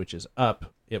black switches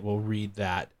up, it will read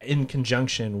that in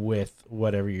conjunction with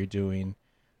whatever you're doing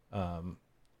on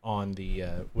the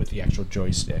with the actual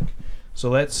joystick. So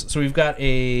we've got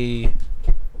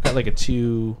like a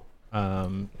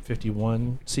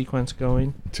 251 sequence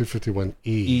going.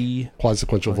 251E. Quad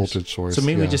sequential voltage source. So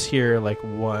maybe we just hear like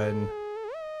one.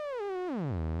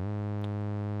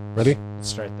 Ready?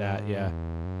 Start that, yeah.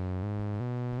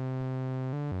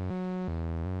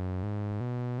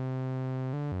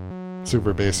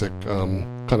 Super basic,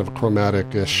 kind of a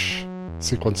chromatic-ish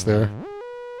sequence there.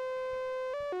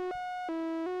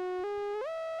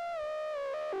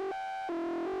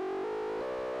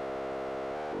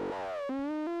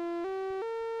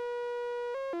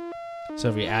 So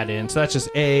if we add in, so that's just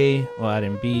A, we'll add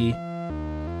in B.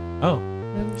 Oh,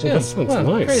 yeah, that sounds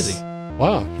nice. Crazy.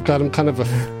 Wow, you've got him kind of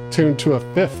tuned to a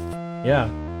fifth. Yeah.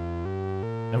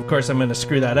 And of course, I'm going to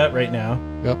screw that up right now.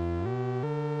 Yep.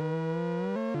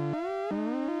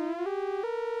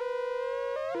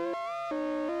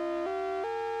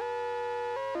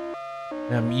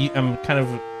 I'm kind of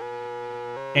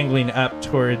angling up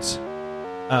towards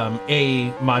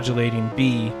A modulating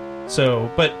B. So,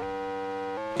 but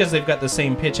because they've got the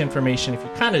same pitch information, if you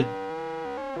kind of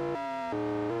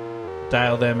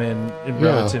dial them in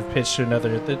relative pitch to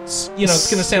another, that's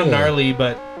it's going to sound gnarly,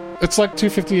 but it's like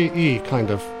 258E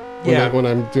kind of. When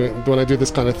I do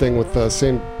this kind of thing with the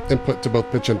same input to both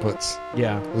pitch inputs.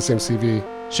 Yeah. The same CV.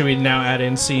 Should we now add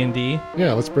in C and D?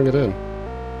 Yeah, let's bring it in.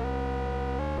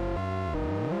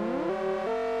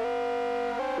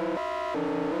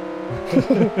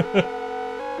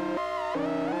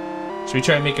 Should we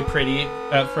try and make it pretty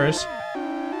at first?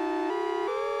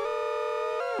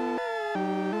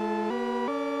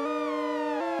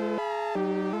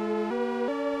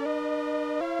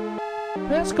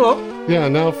 That's cool. Yeah.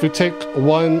 Now, if we take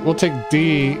one, we'll take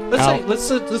D. Let's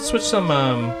switch some.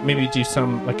 Maybe do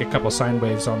some like a couple sine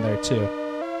waves on there too.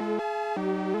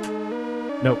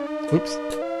 Nope. Oops.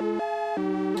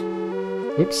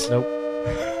 Oops. Nope.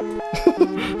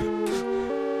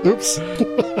 Oops.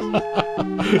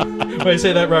 When I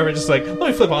say that, Robert just like, let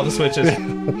me flip all the switches.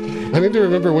 I need to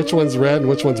remember which one's red and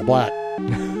which one's black.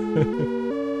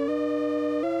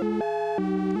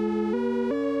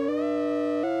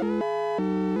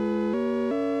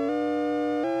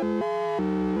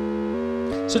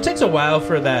 So it takes a while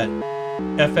for that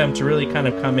FM to really kind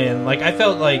of come in. Like, I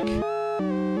felt like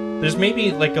there's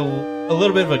maybe like a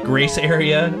little bit of a grace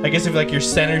area. I guess if like your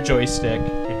center joystick.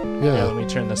 Yeah, let me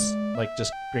turn this, like,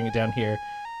 just bring it down here.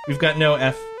 We've got no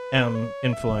FM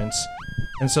influence.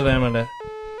 And so then I'm going to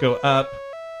go up.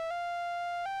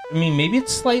 I mean, maybe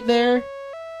it's slight there.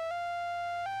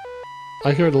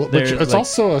 I hear it a little bit. It's like,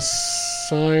 also a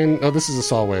sine. Oh, this is a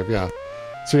saw wave, yeah.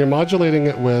 So you're modulating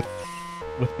it with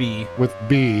B. With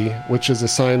B, which is a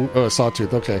sine. Oh, a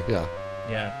sawtooth. Okay, yeah.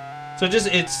 Yeah. So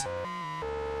it's.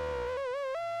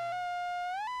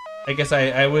 I guess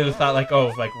I would have thought like,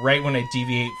 oh, like right when I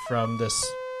deviate from this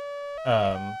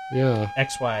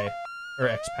XY or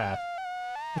X path.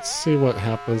 Let's see what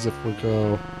happens if we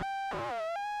go.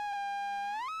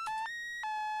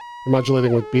 You're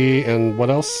modulating with B and what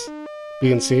else?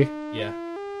 B and C? Yeah.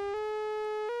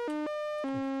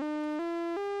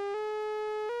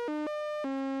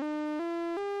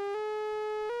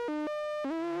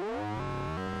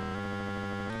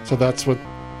 So that's what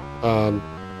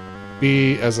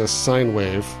B as a sine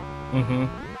wave. Mm-hmm.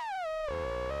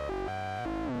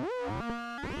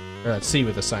 Or that's C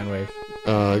with a sine wave.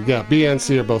 Yeah, B and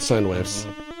C are both sine waves.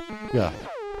 Mm-hmm. Yeah.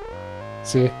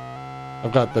 See?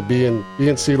 I've got the B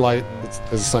and C light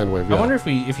as a sine wave. Yeah. I wonder if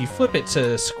you flip it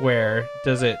to square,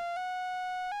 does it?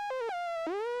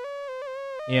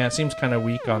 Yeah, it seems kind of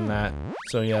weak on that.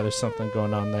 So yeah, there's something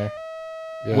going on there.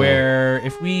 Yeah. Where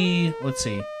if we let's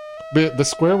see, the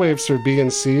square waves for B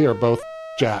and C are both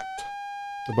jacked.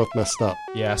 They're both messed up.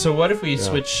 Yeah. So what if we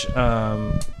switch?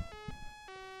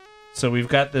 So we've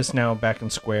got this now back in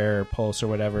square or pulse or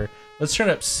whatever. Let's turn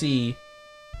up C.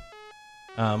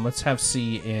 Let's have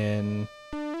C in.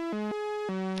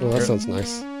 Oh, that sounds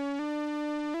nice.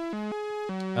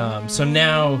 So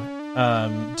now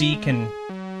D can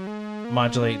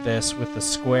modulate this with the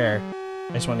square.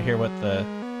 I just want to hear what the.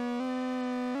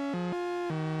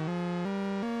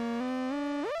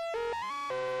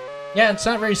 Yeah, it's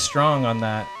not very strong on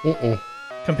that.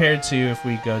 Compared to if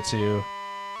we go to.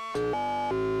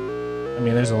 I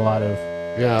mean, there's a lot of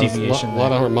deviation. A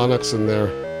lot of harmonics in there.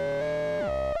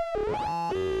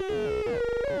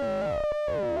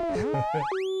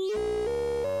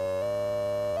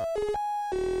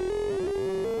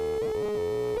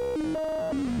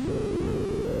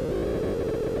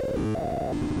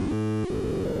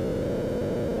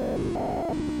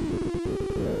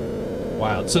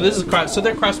 Wild. So this is so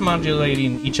they're cross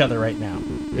modulating each other right now.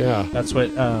 Yeah. That's what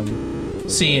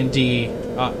C and D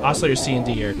oscillator C and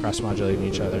D are cross modulating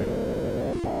each other.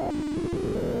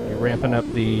 You're ramping up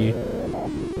the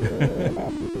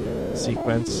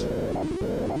sequence.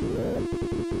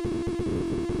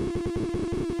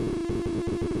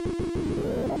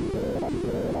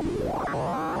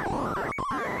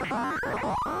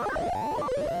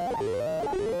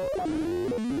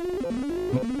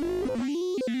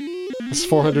 It's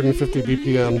 450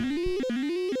 BPM.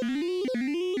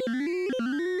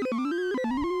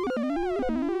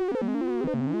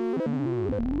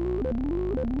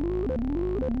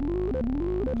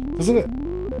 Doesn't it?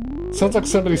 Sounds like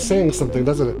somebody's saying something,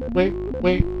 doesn't it? Wait.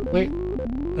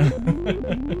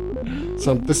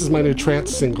 So this is my new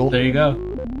trance single. There you go.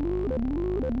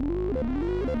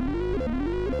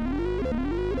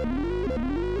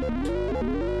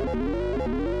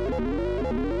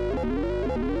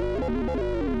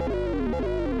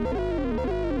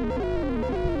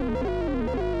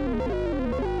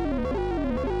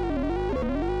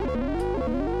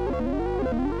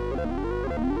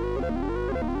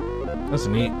 That's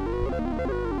neat.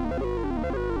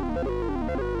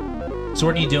 So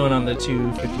what are you doing on the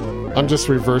 251? I'm just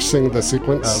reversing the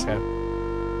sequence. Oh,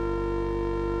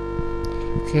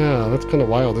 okay. Yeah, that's kind of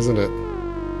wild, isn't it?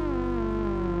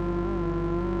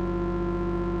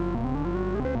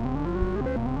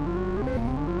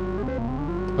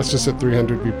 Let's just hit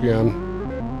 300 BPM.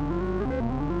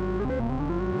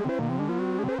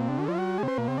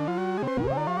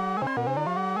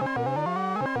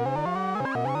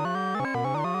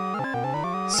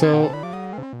 So,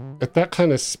 at that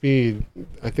kind of speed,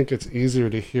 I think it's easier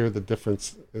to hear the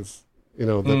difference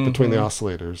between the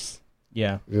oscillators.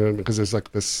 Yeah. Because there's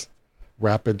like this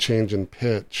rapid change in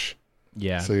pitch.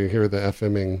 Yeah. So you hear the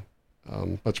FMing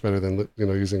much better than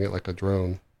using it like a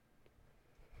drone.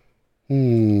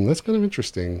 That's kind of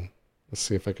interesting. Let's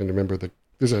see if I can remember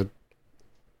there's a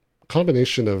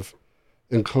combination of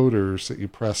encoders that you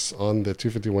press on the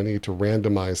 251E to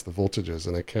randomize the voltages,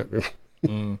 and I can't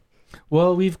remember.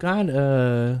 Well, we've got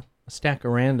a stack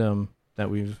of random that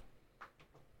we've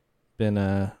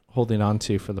been holding on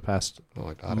to for the past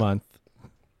month.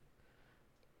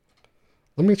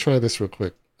 Let me try this real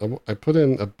quick. I put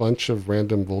in a bunch of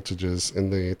random voltages in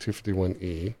the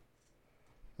 251E,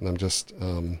 and I'm just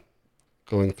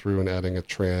going through and adding a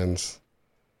trans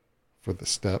for the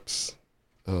steps,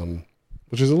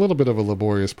 which is a little bit of a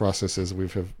laborious process, as we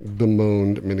have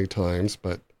bemoaned many times,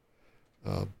 but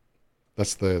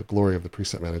that's the glory of the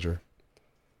preset manager.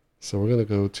 So we're going to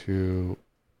go to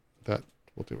that.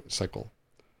 We'll do a cycle.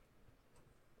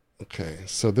 Okay,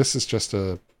 so this is just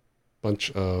a bunch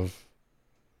of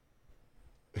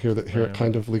hear it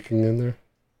kind of leaking in there.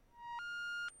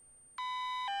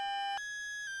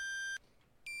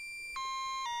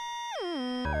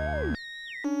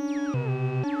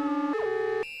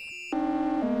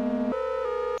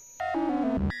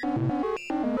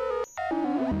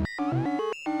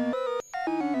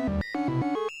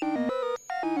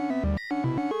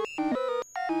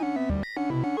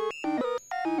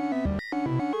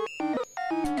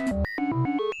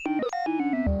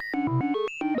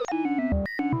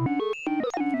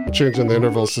 Changing the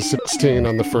intervals to 16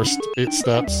 on the first 8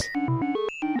 steps.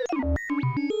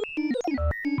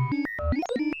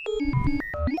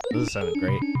 This is sounding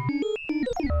great.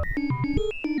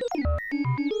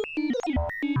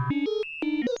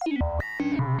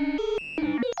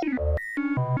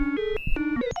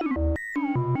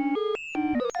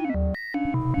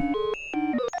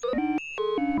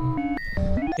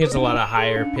 It's a lot of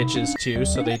higher pitches too,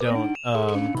 so they don't.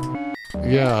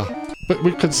 Yeah. But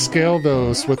we could scale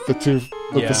those with the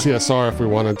the CSR if we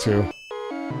wanted to.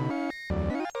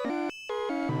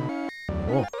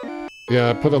 Cool. Yeah,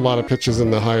 I put a lot of pitches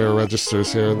in the higher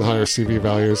registers here, in the higher CV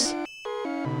values.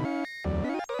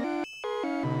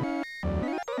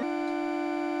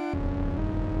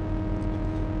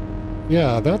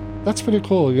 Yeah, that's pretty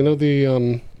cool. You know,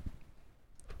 the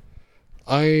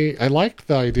I like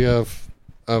the idea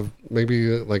of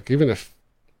maybe like even if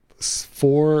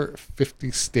 4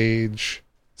 50-stage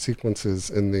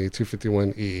sequences in the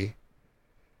 251E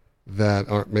that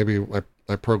aren't, maybe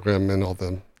I program in all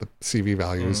the CV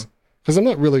values, because I'm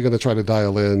not really going to try to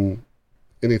dial in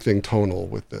anything tonal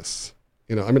with this.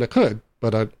 You know, I mean, I could,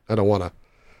 but I don't want to.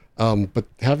 But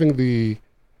having these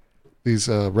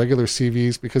regular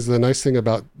CVs, because the nice thing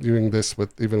about doing this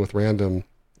even with random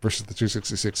versus the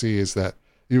 266E is that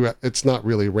it's not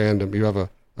really random. You have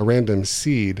a random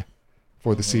seed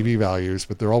for the CV values,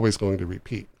 but they're always going to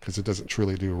repeat because it doesn't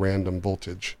truly do random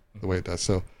voltage the way it does.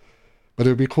 So, but it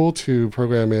would be cool to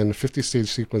program in a 50-stage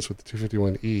sequence with the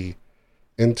 251E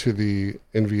into the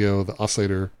NVO, the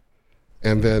oscillator,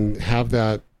 and then have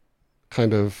that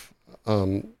kind of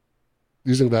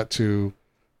using that to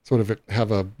sort of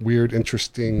have a weird,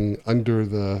 interesting under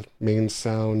the main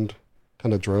sound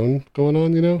kind of drone going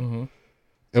on, you know? Mm-hmm.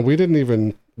 And we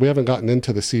haven't gotten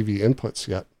into the CV inputs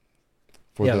yet.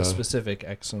 The specific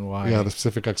X and Y. Yeah, the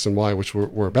specific X and Y, which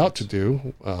we're about to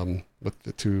do with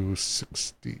the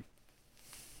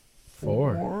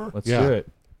 264. Let's do it.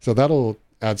 So that'll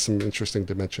add some interesting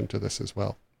dimension to this as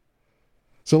well.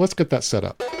 So let's get that set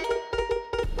up.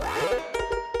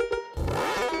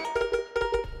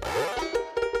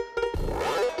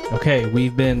 Okay,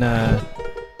 we've been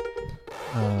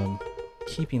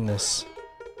keeping this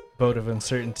boat of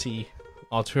uncertainty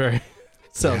all to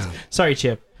ourselves. Yeah. Sorry,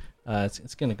 Chip.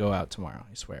 It's going to go out tomorrow,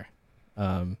 I swear.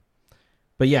 But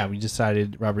yeah, we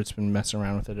decided Robert's been messing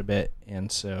around with it a bit,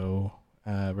 and so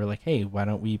we're like, hey, why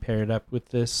don't we pair it up with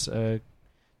this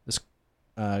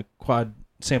quad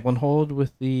sample and hold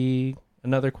with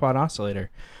another quad oscillator.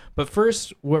 But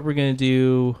first, what we're going to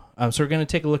do, so we're going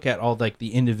to take a look at all like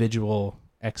the individual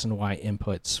X and Y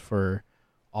inputs for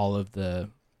all of the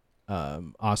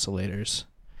oscillators.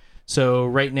 So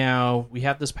right now we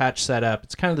have this patch set up.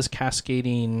 It's kind of this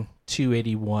cascading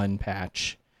 281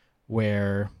 patch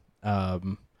where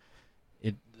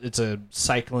it's a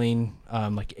cycling,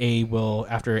 like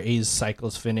after A's cycle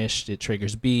is finished, it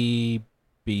triggers B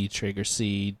triggers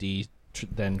C, D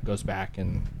then goes back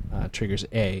and triggers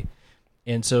A.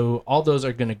 And so all those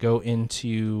are going to go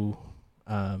into,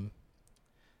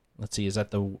 let's see, is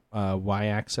that the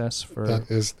Y-axis for?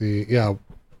 That is the,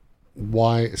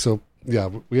 Y. So yeah,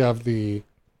 we're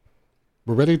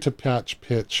ready to patch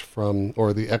pitch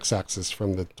or the X-axis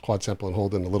from the quad sample and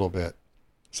hold in a little bit.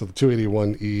 So the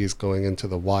 281E is going into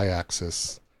the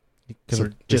Y-axis. Because so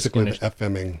we're just basically the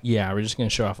FMing. Yeah, we're just going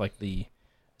to show off like the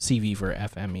CV for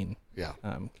FMing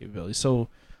capabilities. So we'll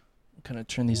kind of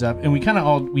turn these up. And we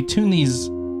tune these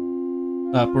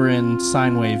up. We're in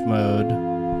sine wave mode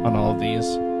on all of these.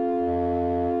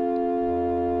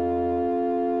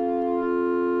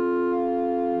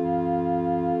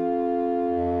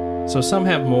 So some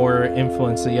have more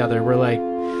influence than the other. We're like,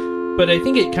 but I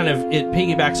think it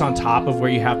piggybacks on top of where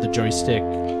you have the joystick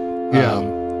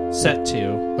set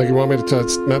to. Like, you want me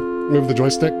to move the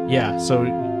joystick? Yeah, so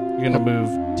you're going to move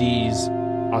D's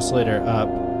oscillator up.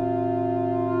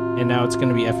 And now it's going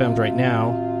to be FM'd right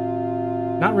now.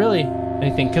 Not really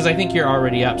anything, because I think you're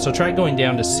already up. So try going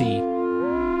down to C.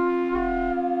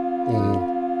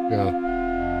 Yeah.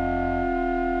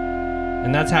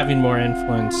 And that's having more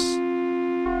influence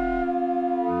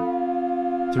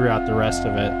throughout the rest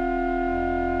of it.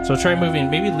 So try moving,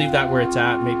 maybe leave that where it's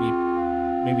at,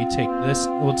 maybe take this,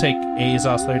 we'll take A's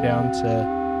oscillator down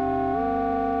to...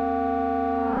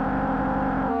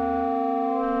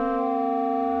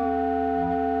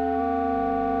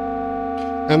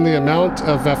 And the amount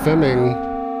of FMing,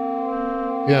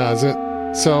 is it,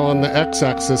 so on the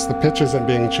x-axis, the pitch isn't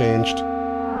being changed.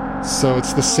 So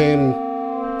it's the same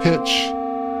pitch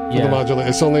for the modulation.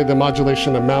 It's only the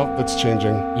modulation amount that's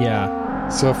changing. Yeah.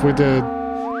 So if we did...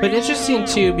 But interesting,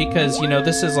 too, because,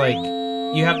 this is like,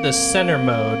 you have the center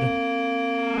mode,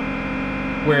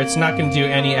 where it's not going to do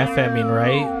any FMing,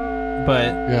 right?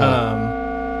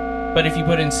 But if you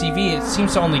put in CV, it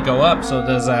seems to only go up. So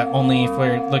does that only, if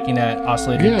we're looking at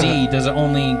oscillator D, does it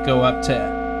only go up to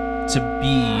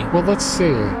B? Well, let's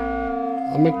see.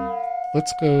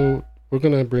 Let's go.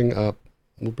 We'll bring up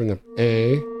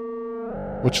A,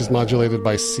 which is modulated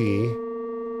by C.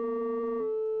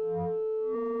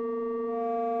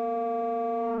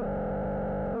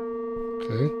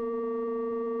 Okay.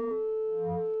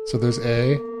 So there's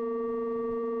A.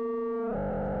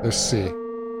 There's C.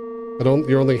 But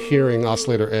you're only hearing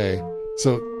oscillator A.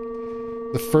 So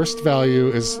the first value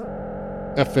is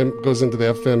FM, goes into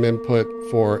the FM input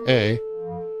for A,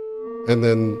 and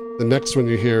then the next one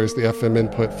you hear is the FM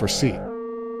input for C.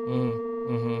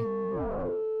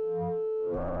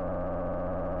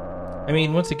 I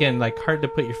mean, once again, like, hard to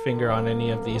put your finger on any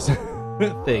of these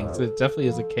things. It definitely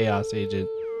is a chaos agent.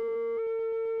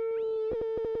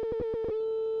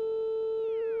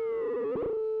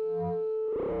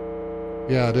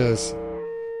 Yeah, it is.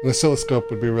 An oscilloscope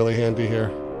would be really handy here.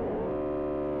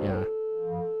 Yeah.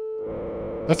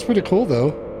 That's pretty cool,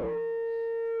 though.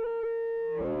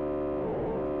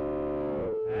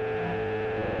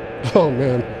 Oh,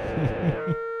 man.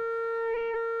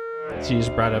 So you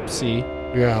just brought up C.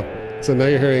 Yeah. So now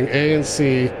you're hearing A and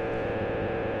C.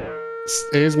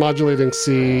 A is modulating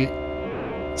C.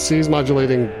 C is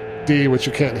modulating D, which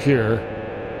you can't hear.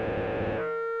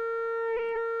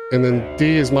 And then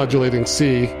D is modulating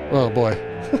C. Oh, boy.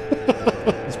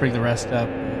 Let's bring the rest up.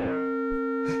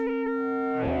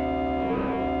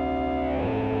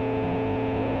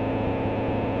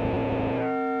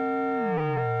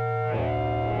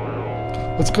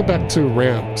 Let's go back to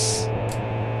ramps.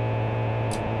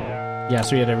 Yeah,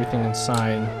 so we had everything in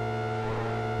sine.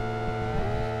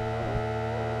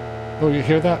 Oh, you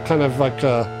hear that? Kind of like,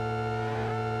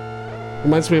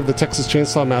 reminds me of the Texas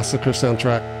Chainsaw Massacre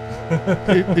soundtrack.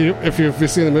 If you've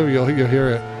seen the movie, you'll hear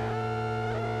it.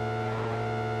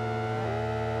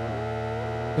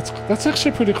 That's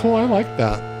actually pretty cool. I like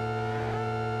that.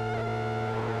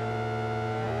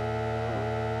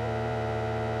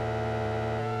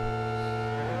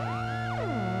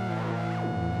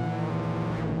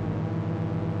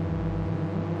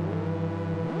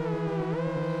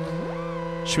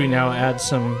 Should we now add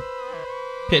some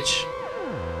pitch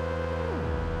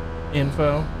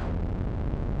info?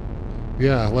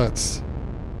 Yeah, let's.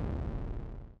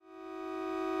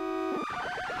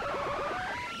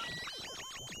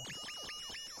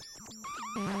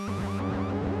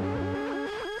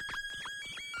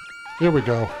 Here we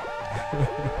go.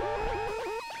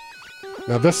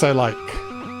 Now this I like.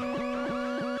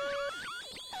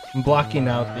 I'm blocking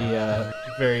out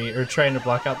the trying to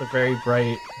block out the very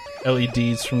bright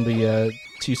LEDs from the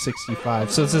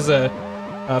 265. So this is a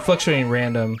fluctuating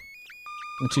random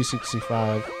in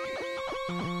 265.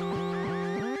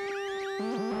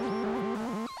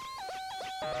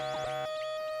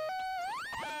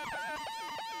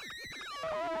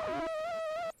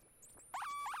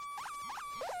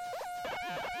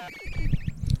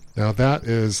 Now that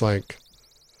is like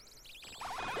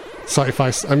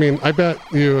sci-fi. I mean, I bet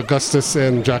you, Augustus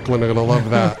and Jacqueline, are gonna love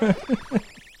that.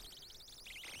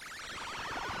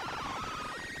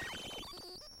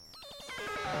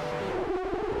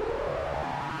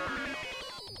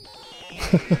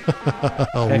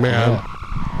 Oh, heck man. yeah.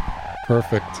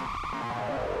 Perfect.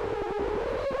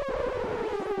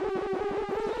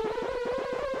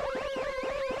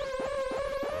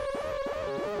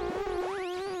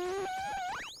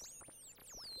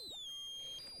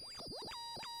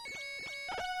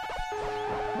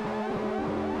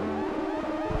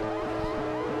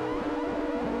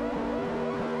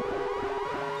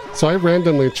 So I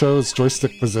randomly chose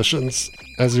joystick positions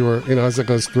as you were, as it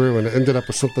goes through, and it ended up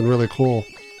with something really cool.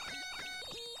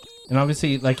 And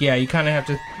obviously, you kind of have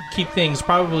to keep things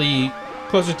probably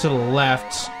closer to the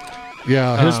left.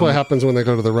 Yeah, here's what happens when they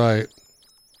go to the right.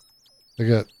 They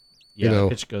get, the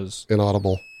pitch goes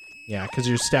inaudible. Yeah, because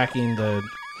you're stacking the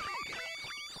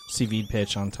CV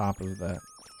pitch on top of that.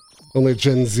 Only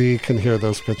Gen Z can hear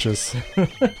those pitches.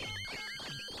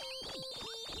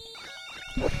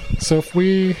 So if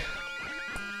we...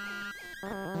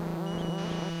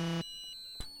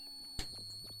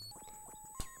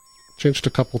 changed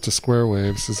a couple to square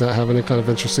waves, does that have any kind of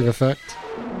interesting effect?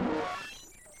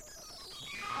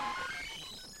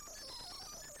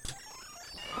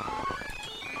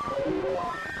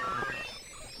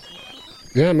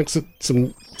 Yeah, it makes it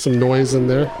some noise in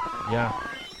there. Yeah.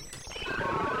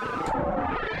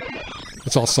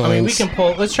 It's all signs. I mean, we can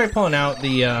pull. Let's try pulling out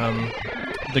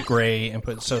the gray and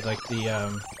put all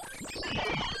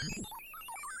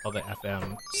the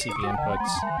FM CV inputs.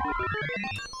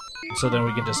 So then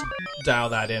we can just dial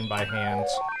that in by hand.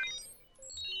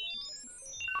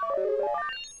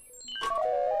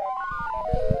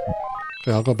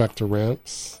 Okay, I'll go back to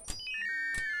ramps.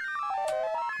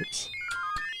 Oops.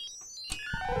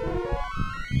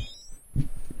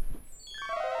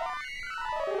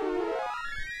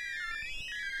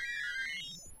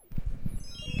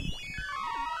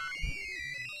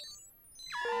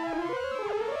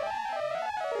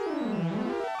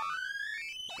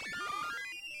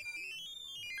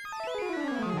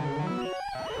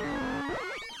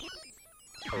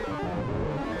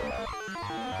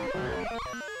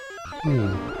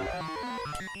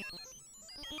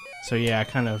 So yeah,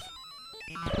 kind of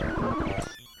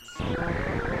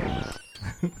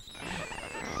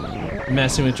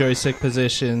messing with joystick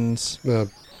positions.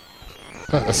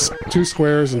 2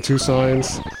 squares and 2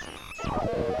 signs.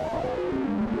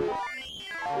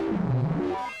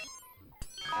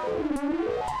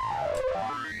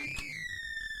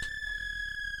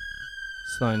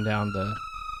 Slowing down the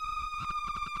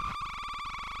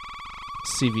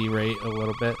CV rate a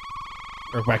little bit,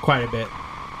 or by quite a bit.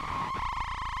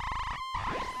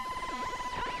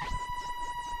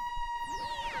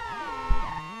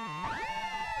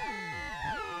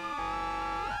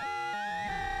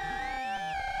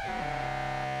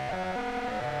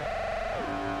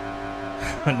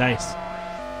 Nice.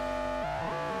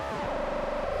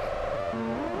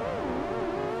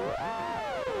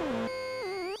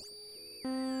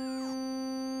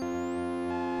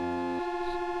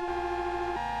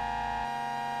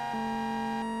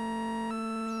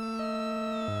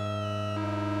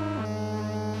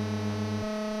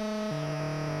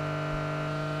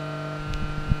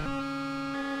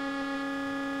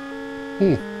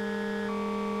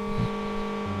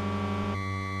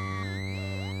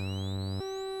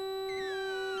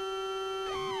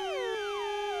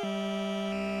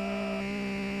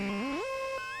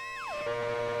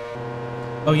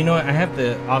 Oh, you know what? I have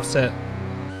the offset.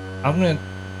 The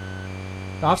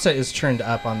offset is turned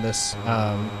up on this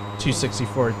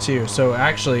 264 too. So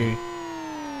actually,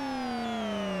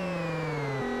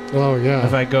 oh yeah.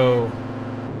 If I go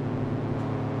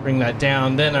bring that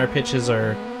down, then our pitches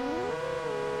are.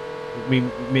 We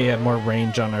may have more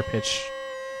range on our pitch.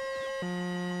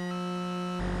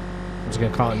 I'm just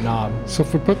gonna call it knob. So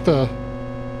if we put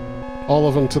all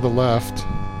of them to the left,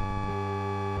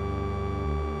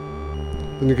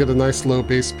 then you get a nice low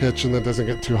bass pitch and that doesn't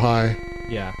get too high.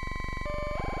 Yeah.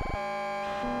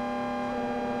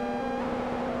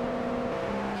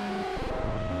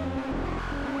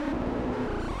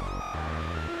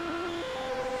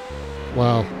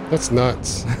 Wow, that's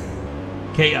nuts.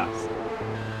 Chaos.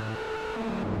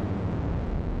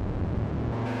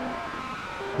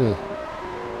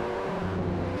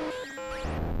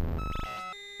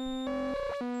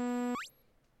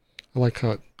 I like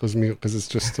how it goes mute because it's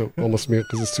just almost mute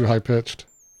because it's too high pitched.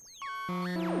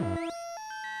 And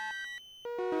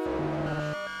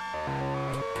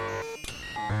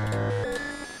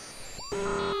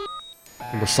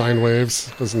the sine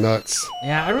waves goes nuts.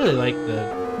 Yeah, I really like the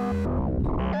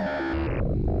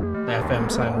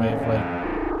FM sine wave, like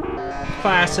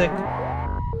classic.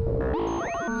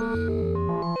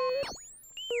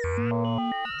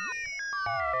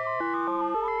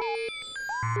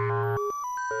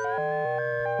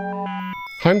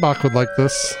 Heinbach would like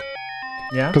this.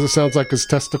 Yeah? Because it sounds like his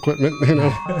test equipment,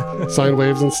 sine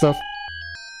waves and stuff.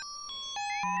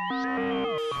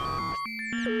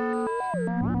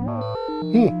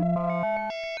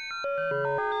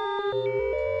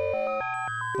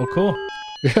 Oh, cool.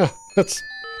 Yeah, that's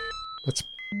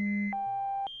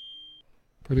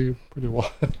pretty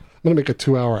wild. I'm gonna make a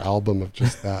 2-hour album of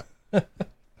just that.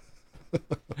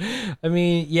 I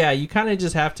mean, yeah, you kind of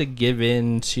just have to give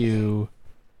in to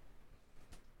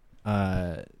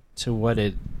what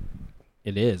it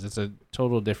is. It's a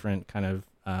total different kind of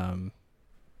I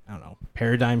don't know,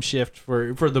 paradigm shift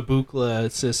for the Buchla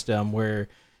system, where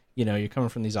you're coming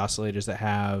from these oscillators that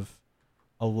have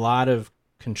a lot of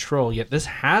control, yet this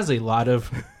has a lot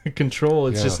of control.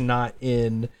 It's just not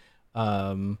in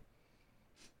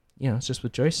it's just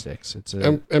with joysticks. It's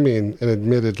I mean, and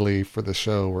admittedly for the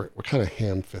show, we're kind of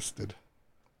ham-fisted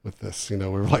with this.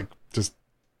 We're like just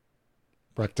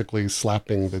practically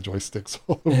slapping the joysticks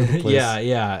all over the place.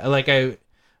 Yeah. Like I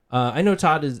know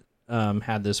Todd has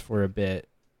had this for a bit,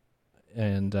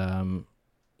 and I'm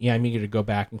eager to go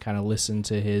back and kind of listen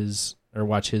to his or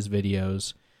watch his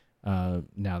videos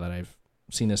now that I've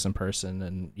seen this in person.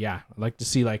 And yeah, I'd like to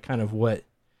see like kind of what,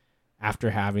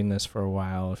 after having this for a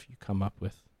while, if you come up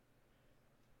with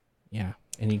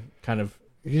any kind of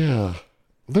there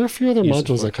are a few other uses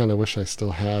modules for I it. kind of wish I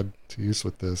still had to use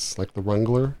with this, like the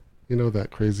Rungler, that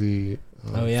crazy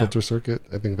filter circuit.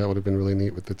 I think that would have been really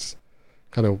neat with its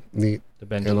kind of neat the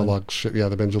Benjamin. analog shift,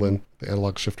 the Benjamin, the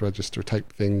analog shift register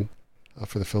type thing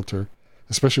for the filter,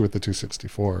 especially with the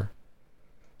 264,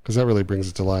 because that really brings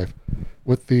it to life.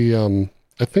 With the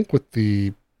I think with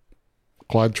the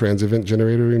quad trans event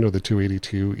generator, the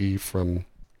 282E from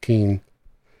Keen,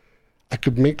 I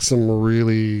could make some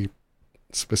really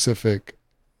specific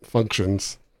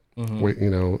functions,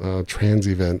 trans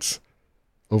events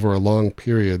over a long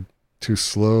period to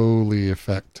slowly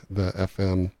affect the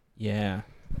FM. Yeah.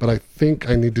 But I think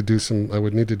I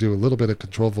would need to do a little bit of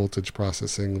control voltage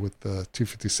processing with the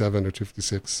 257 or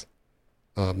 256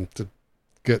 to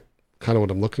get kind of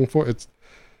what I'm looking for.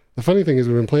 The funny thing is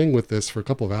we've been playing with this for a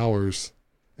couple of hours,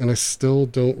 and I still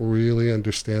don't really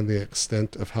understand the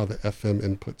extent of how the FM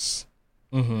inputs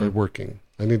are working.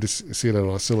 I need to see it on an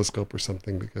oscilloscope or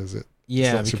something, because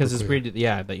because it's weird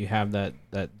that you have that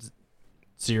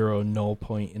zero null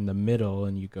point in the middle,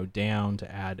 and you go down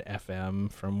to add FM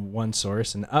from one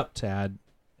source and up to add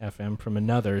FM from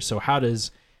another. So how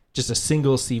does just a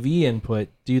single CV input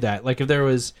do that? Like if there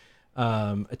was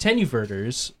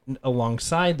attenuverters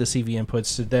alongside the CV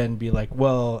inputs to then be like,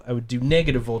 well, I would do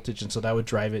negative voltage, and so that would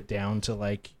drive it down to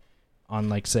like on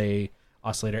like say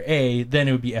oscillator A, then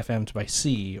it would be FM'd by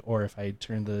C, or if I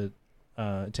turn the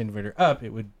attenuator up, it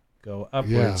would go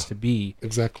upwards to B.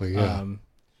 Exactly, yeah.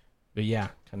 But yeah,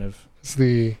 kind of. It's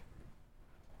the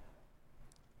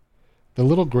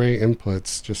little gray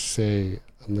inputs just say,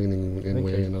 I'm leaning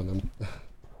way in on them.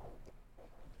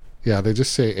 Yeah, they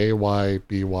just say AY,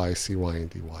 BY, CY, and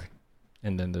DY.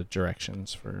 And then the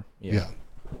directions for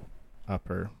up.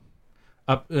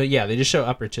 They just show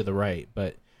up or to the right,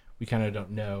 but we kind of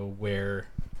don't know where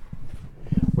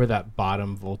that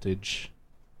bottom voltage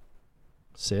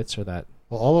sits, or that.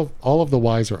 Well, all of the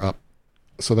Ys are up,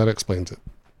 so that explains it.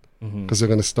 Because they're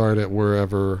going to start at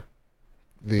wherever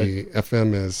the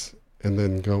FM is, and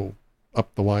then go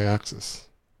up the Y-axis.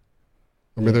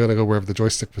 I mean, they're going to go wherever the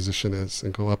joystick position is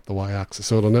and go up the Y-axis.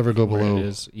 So it'll never go below. It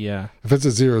is, yeah. If it's a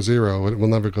 0, 0, it will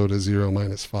never go to 0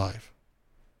 minus 5.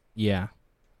 Yeah.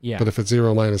 Yeah. But if it's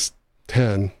 0 minus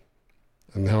 10,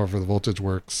 and however the voltage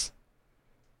works,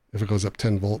 if it goes up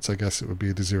 10 volts, I guess it would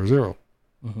be to 0, 0.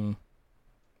 Mm-hmm.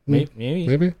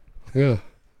 Maybe. Yeah.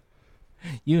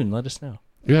 Yoon, let us know.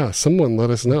 Yeah, someone let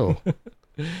us know.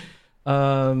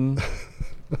 I'm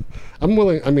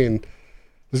willing. I mean,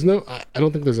 I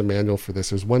don't think there's a manual for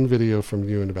this. There's one video from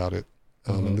Ewan about it.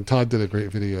 And then Todd did a great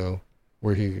video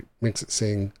where he makes it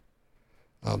sing.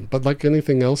 But like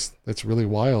anything else that's really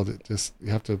wild,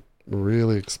 you have to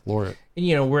really explore it.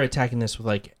 And, we're attacking this with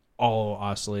like all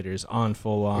oscillators on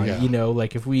full on. Yeah.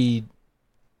 Like if we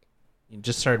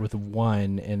just started with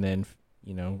one and then,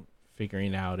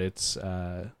 figuring out its,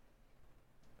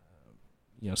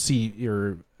 see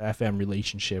your FM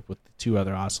relationship with the two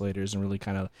other oscillators and really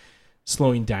kind of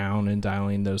slowing down and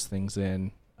dialing those things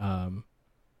in. I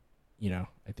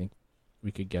think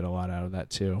we could get a lot out of that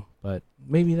too, but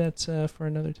maybe that's for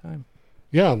another time.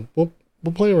 Yeah, we'll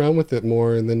play around with it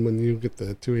more, and then when you get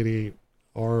the 288R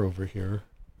over here,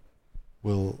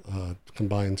 we'll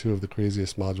combine two of the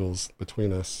craziest modules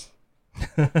between us.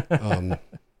 I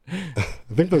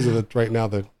think those are right now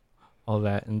all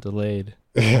that and delayed.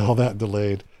 Yeah, all that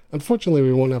delayed. Unfortunately,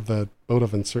 we won't have the boat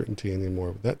of uncertainty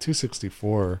anymore. That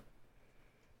 264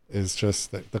 is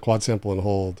just the quad sample and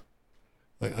hold.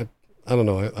 Like I don't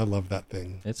know. I love that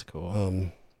thing. It's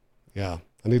cool. Yeah,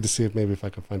 I need to see if I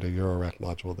can find a Eurorack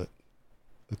module that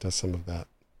does some of that.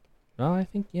 Well, I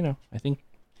think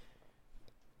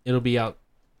it'll be out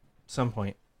some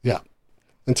point. Yeah,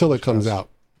 until it comes out.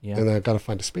 Yeah, and I've got to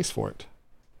find a space for it.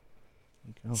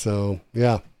 go. So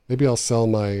yeah, maybe I'll sell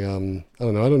my. I don't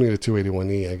know. I don't need a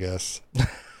 281E, I guess.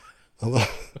 Who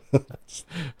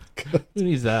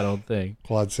needs that old thing?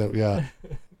 Quad 7, yeah.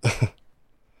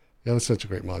 Yeah, that's such a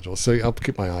great module. So I'll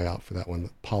keep my eye out for that one, the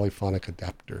polyphonic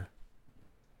adapter.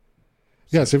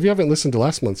 Yeah, so if you haven't listened to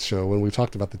last month's show when we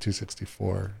talked about the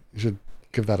 264, you should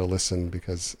give that a listen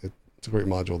because it's a great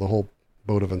module. The whole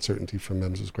boat of uncertainty from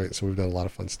MEMS was great, so we've done a lot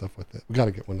of fun stuff with it. We got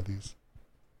to get one of these.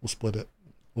 We'll split it.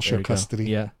 We'll share custody.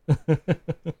 Yeah.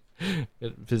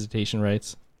 Visitation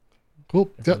rights. Cool.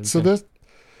 Yeah, so this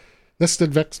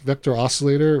nested vector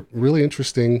oscillator, really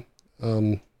interesting.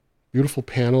 Beautiful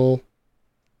panel,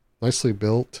 nicely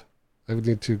built. I would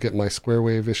need to get my square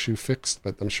wave issue fixed,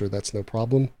 but I'm sure that's no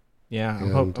problem. Yeah,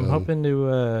 I'm hoping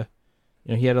to.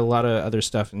 He had a lot of other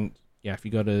stuff, and yeah, if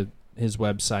you go to his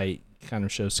website, it kind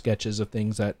of shows sketches of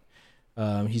things that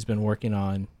he's been working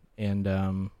on, and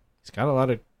he's got a lot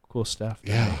of cool stuff.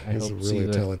 Yeah, I he's hope a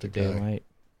really talented guy. Daylight.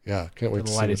 Yeah, can't wait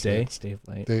to see Light of what's Day. next. Day of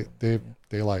Light.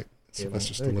 Daylight.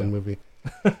 Sylvester There you Stallone go. movie.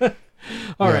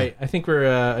 All right, I think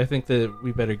I think that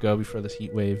we better go before this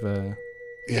heat wave.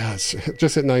 Yeah, it's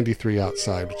just at 93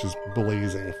 outside, which is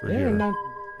blazing for here. Not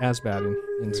as bad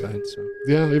inside. So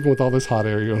Yeah, even with all this hot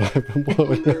air you and I have been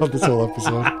blowing out this whole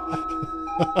episode.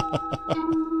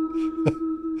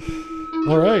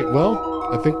 All right,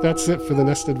 well, I think that's it for the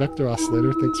nested vector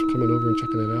oscillator. Thanks for coming over and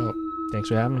checking it out. thanks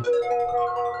for having me.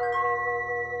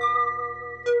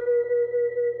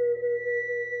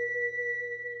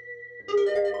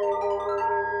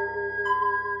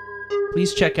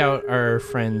 Please check out our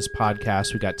friends'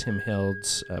 podcast. We got Tim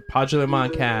Hild's Podular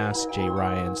Modcast, Jay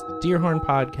Ryan's The Deerhorn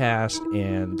Podcast,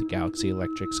 and the Galaxy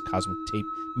Electric's Cosmic Tape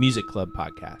Music Club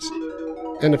Podcast.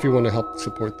 And if you want to help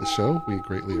support the show, we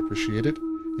greatly appreciate it.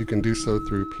 You can do so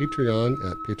through Patreon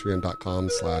at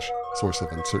patreon.com/Source of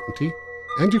Uncertainty.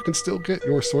 And you can still get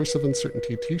your Source of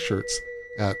Uncertainty t-shirts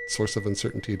at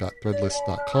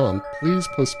sourceofuncertainty.threadless.com. Please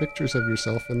post pictures of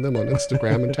yourself in them on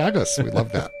Instagram and tag us. We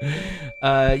love that.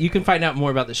 You can find out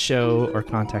more about the show or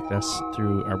contact us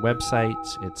through our website.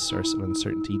 It's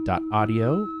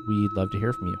sourceofuncertainty.audio. We'd love to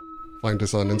hear from you. Find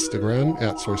us on Instagram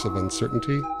at Source of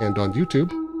Uncertainty and on YouTube.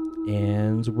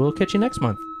 And we'll catch you next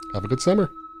month. Have a good summer.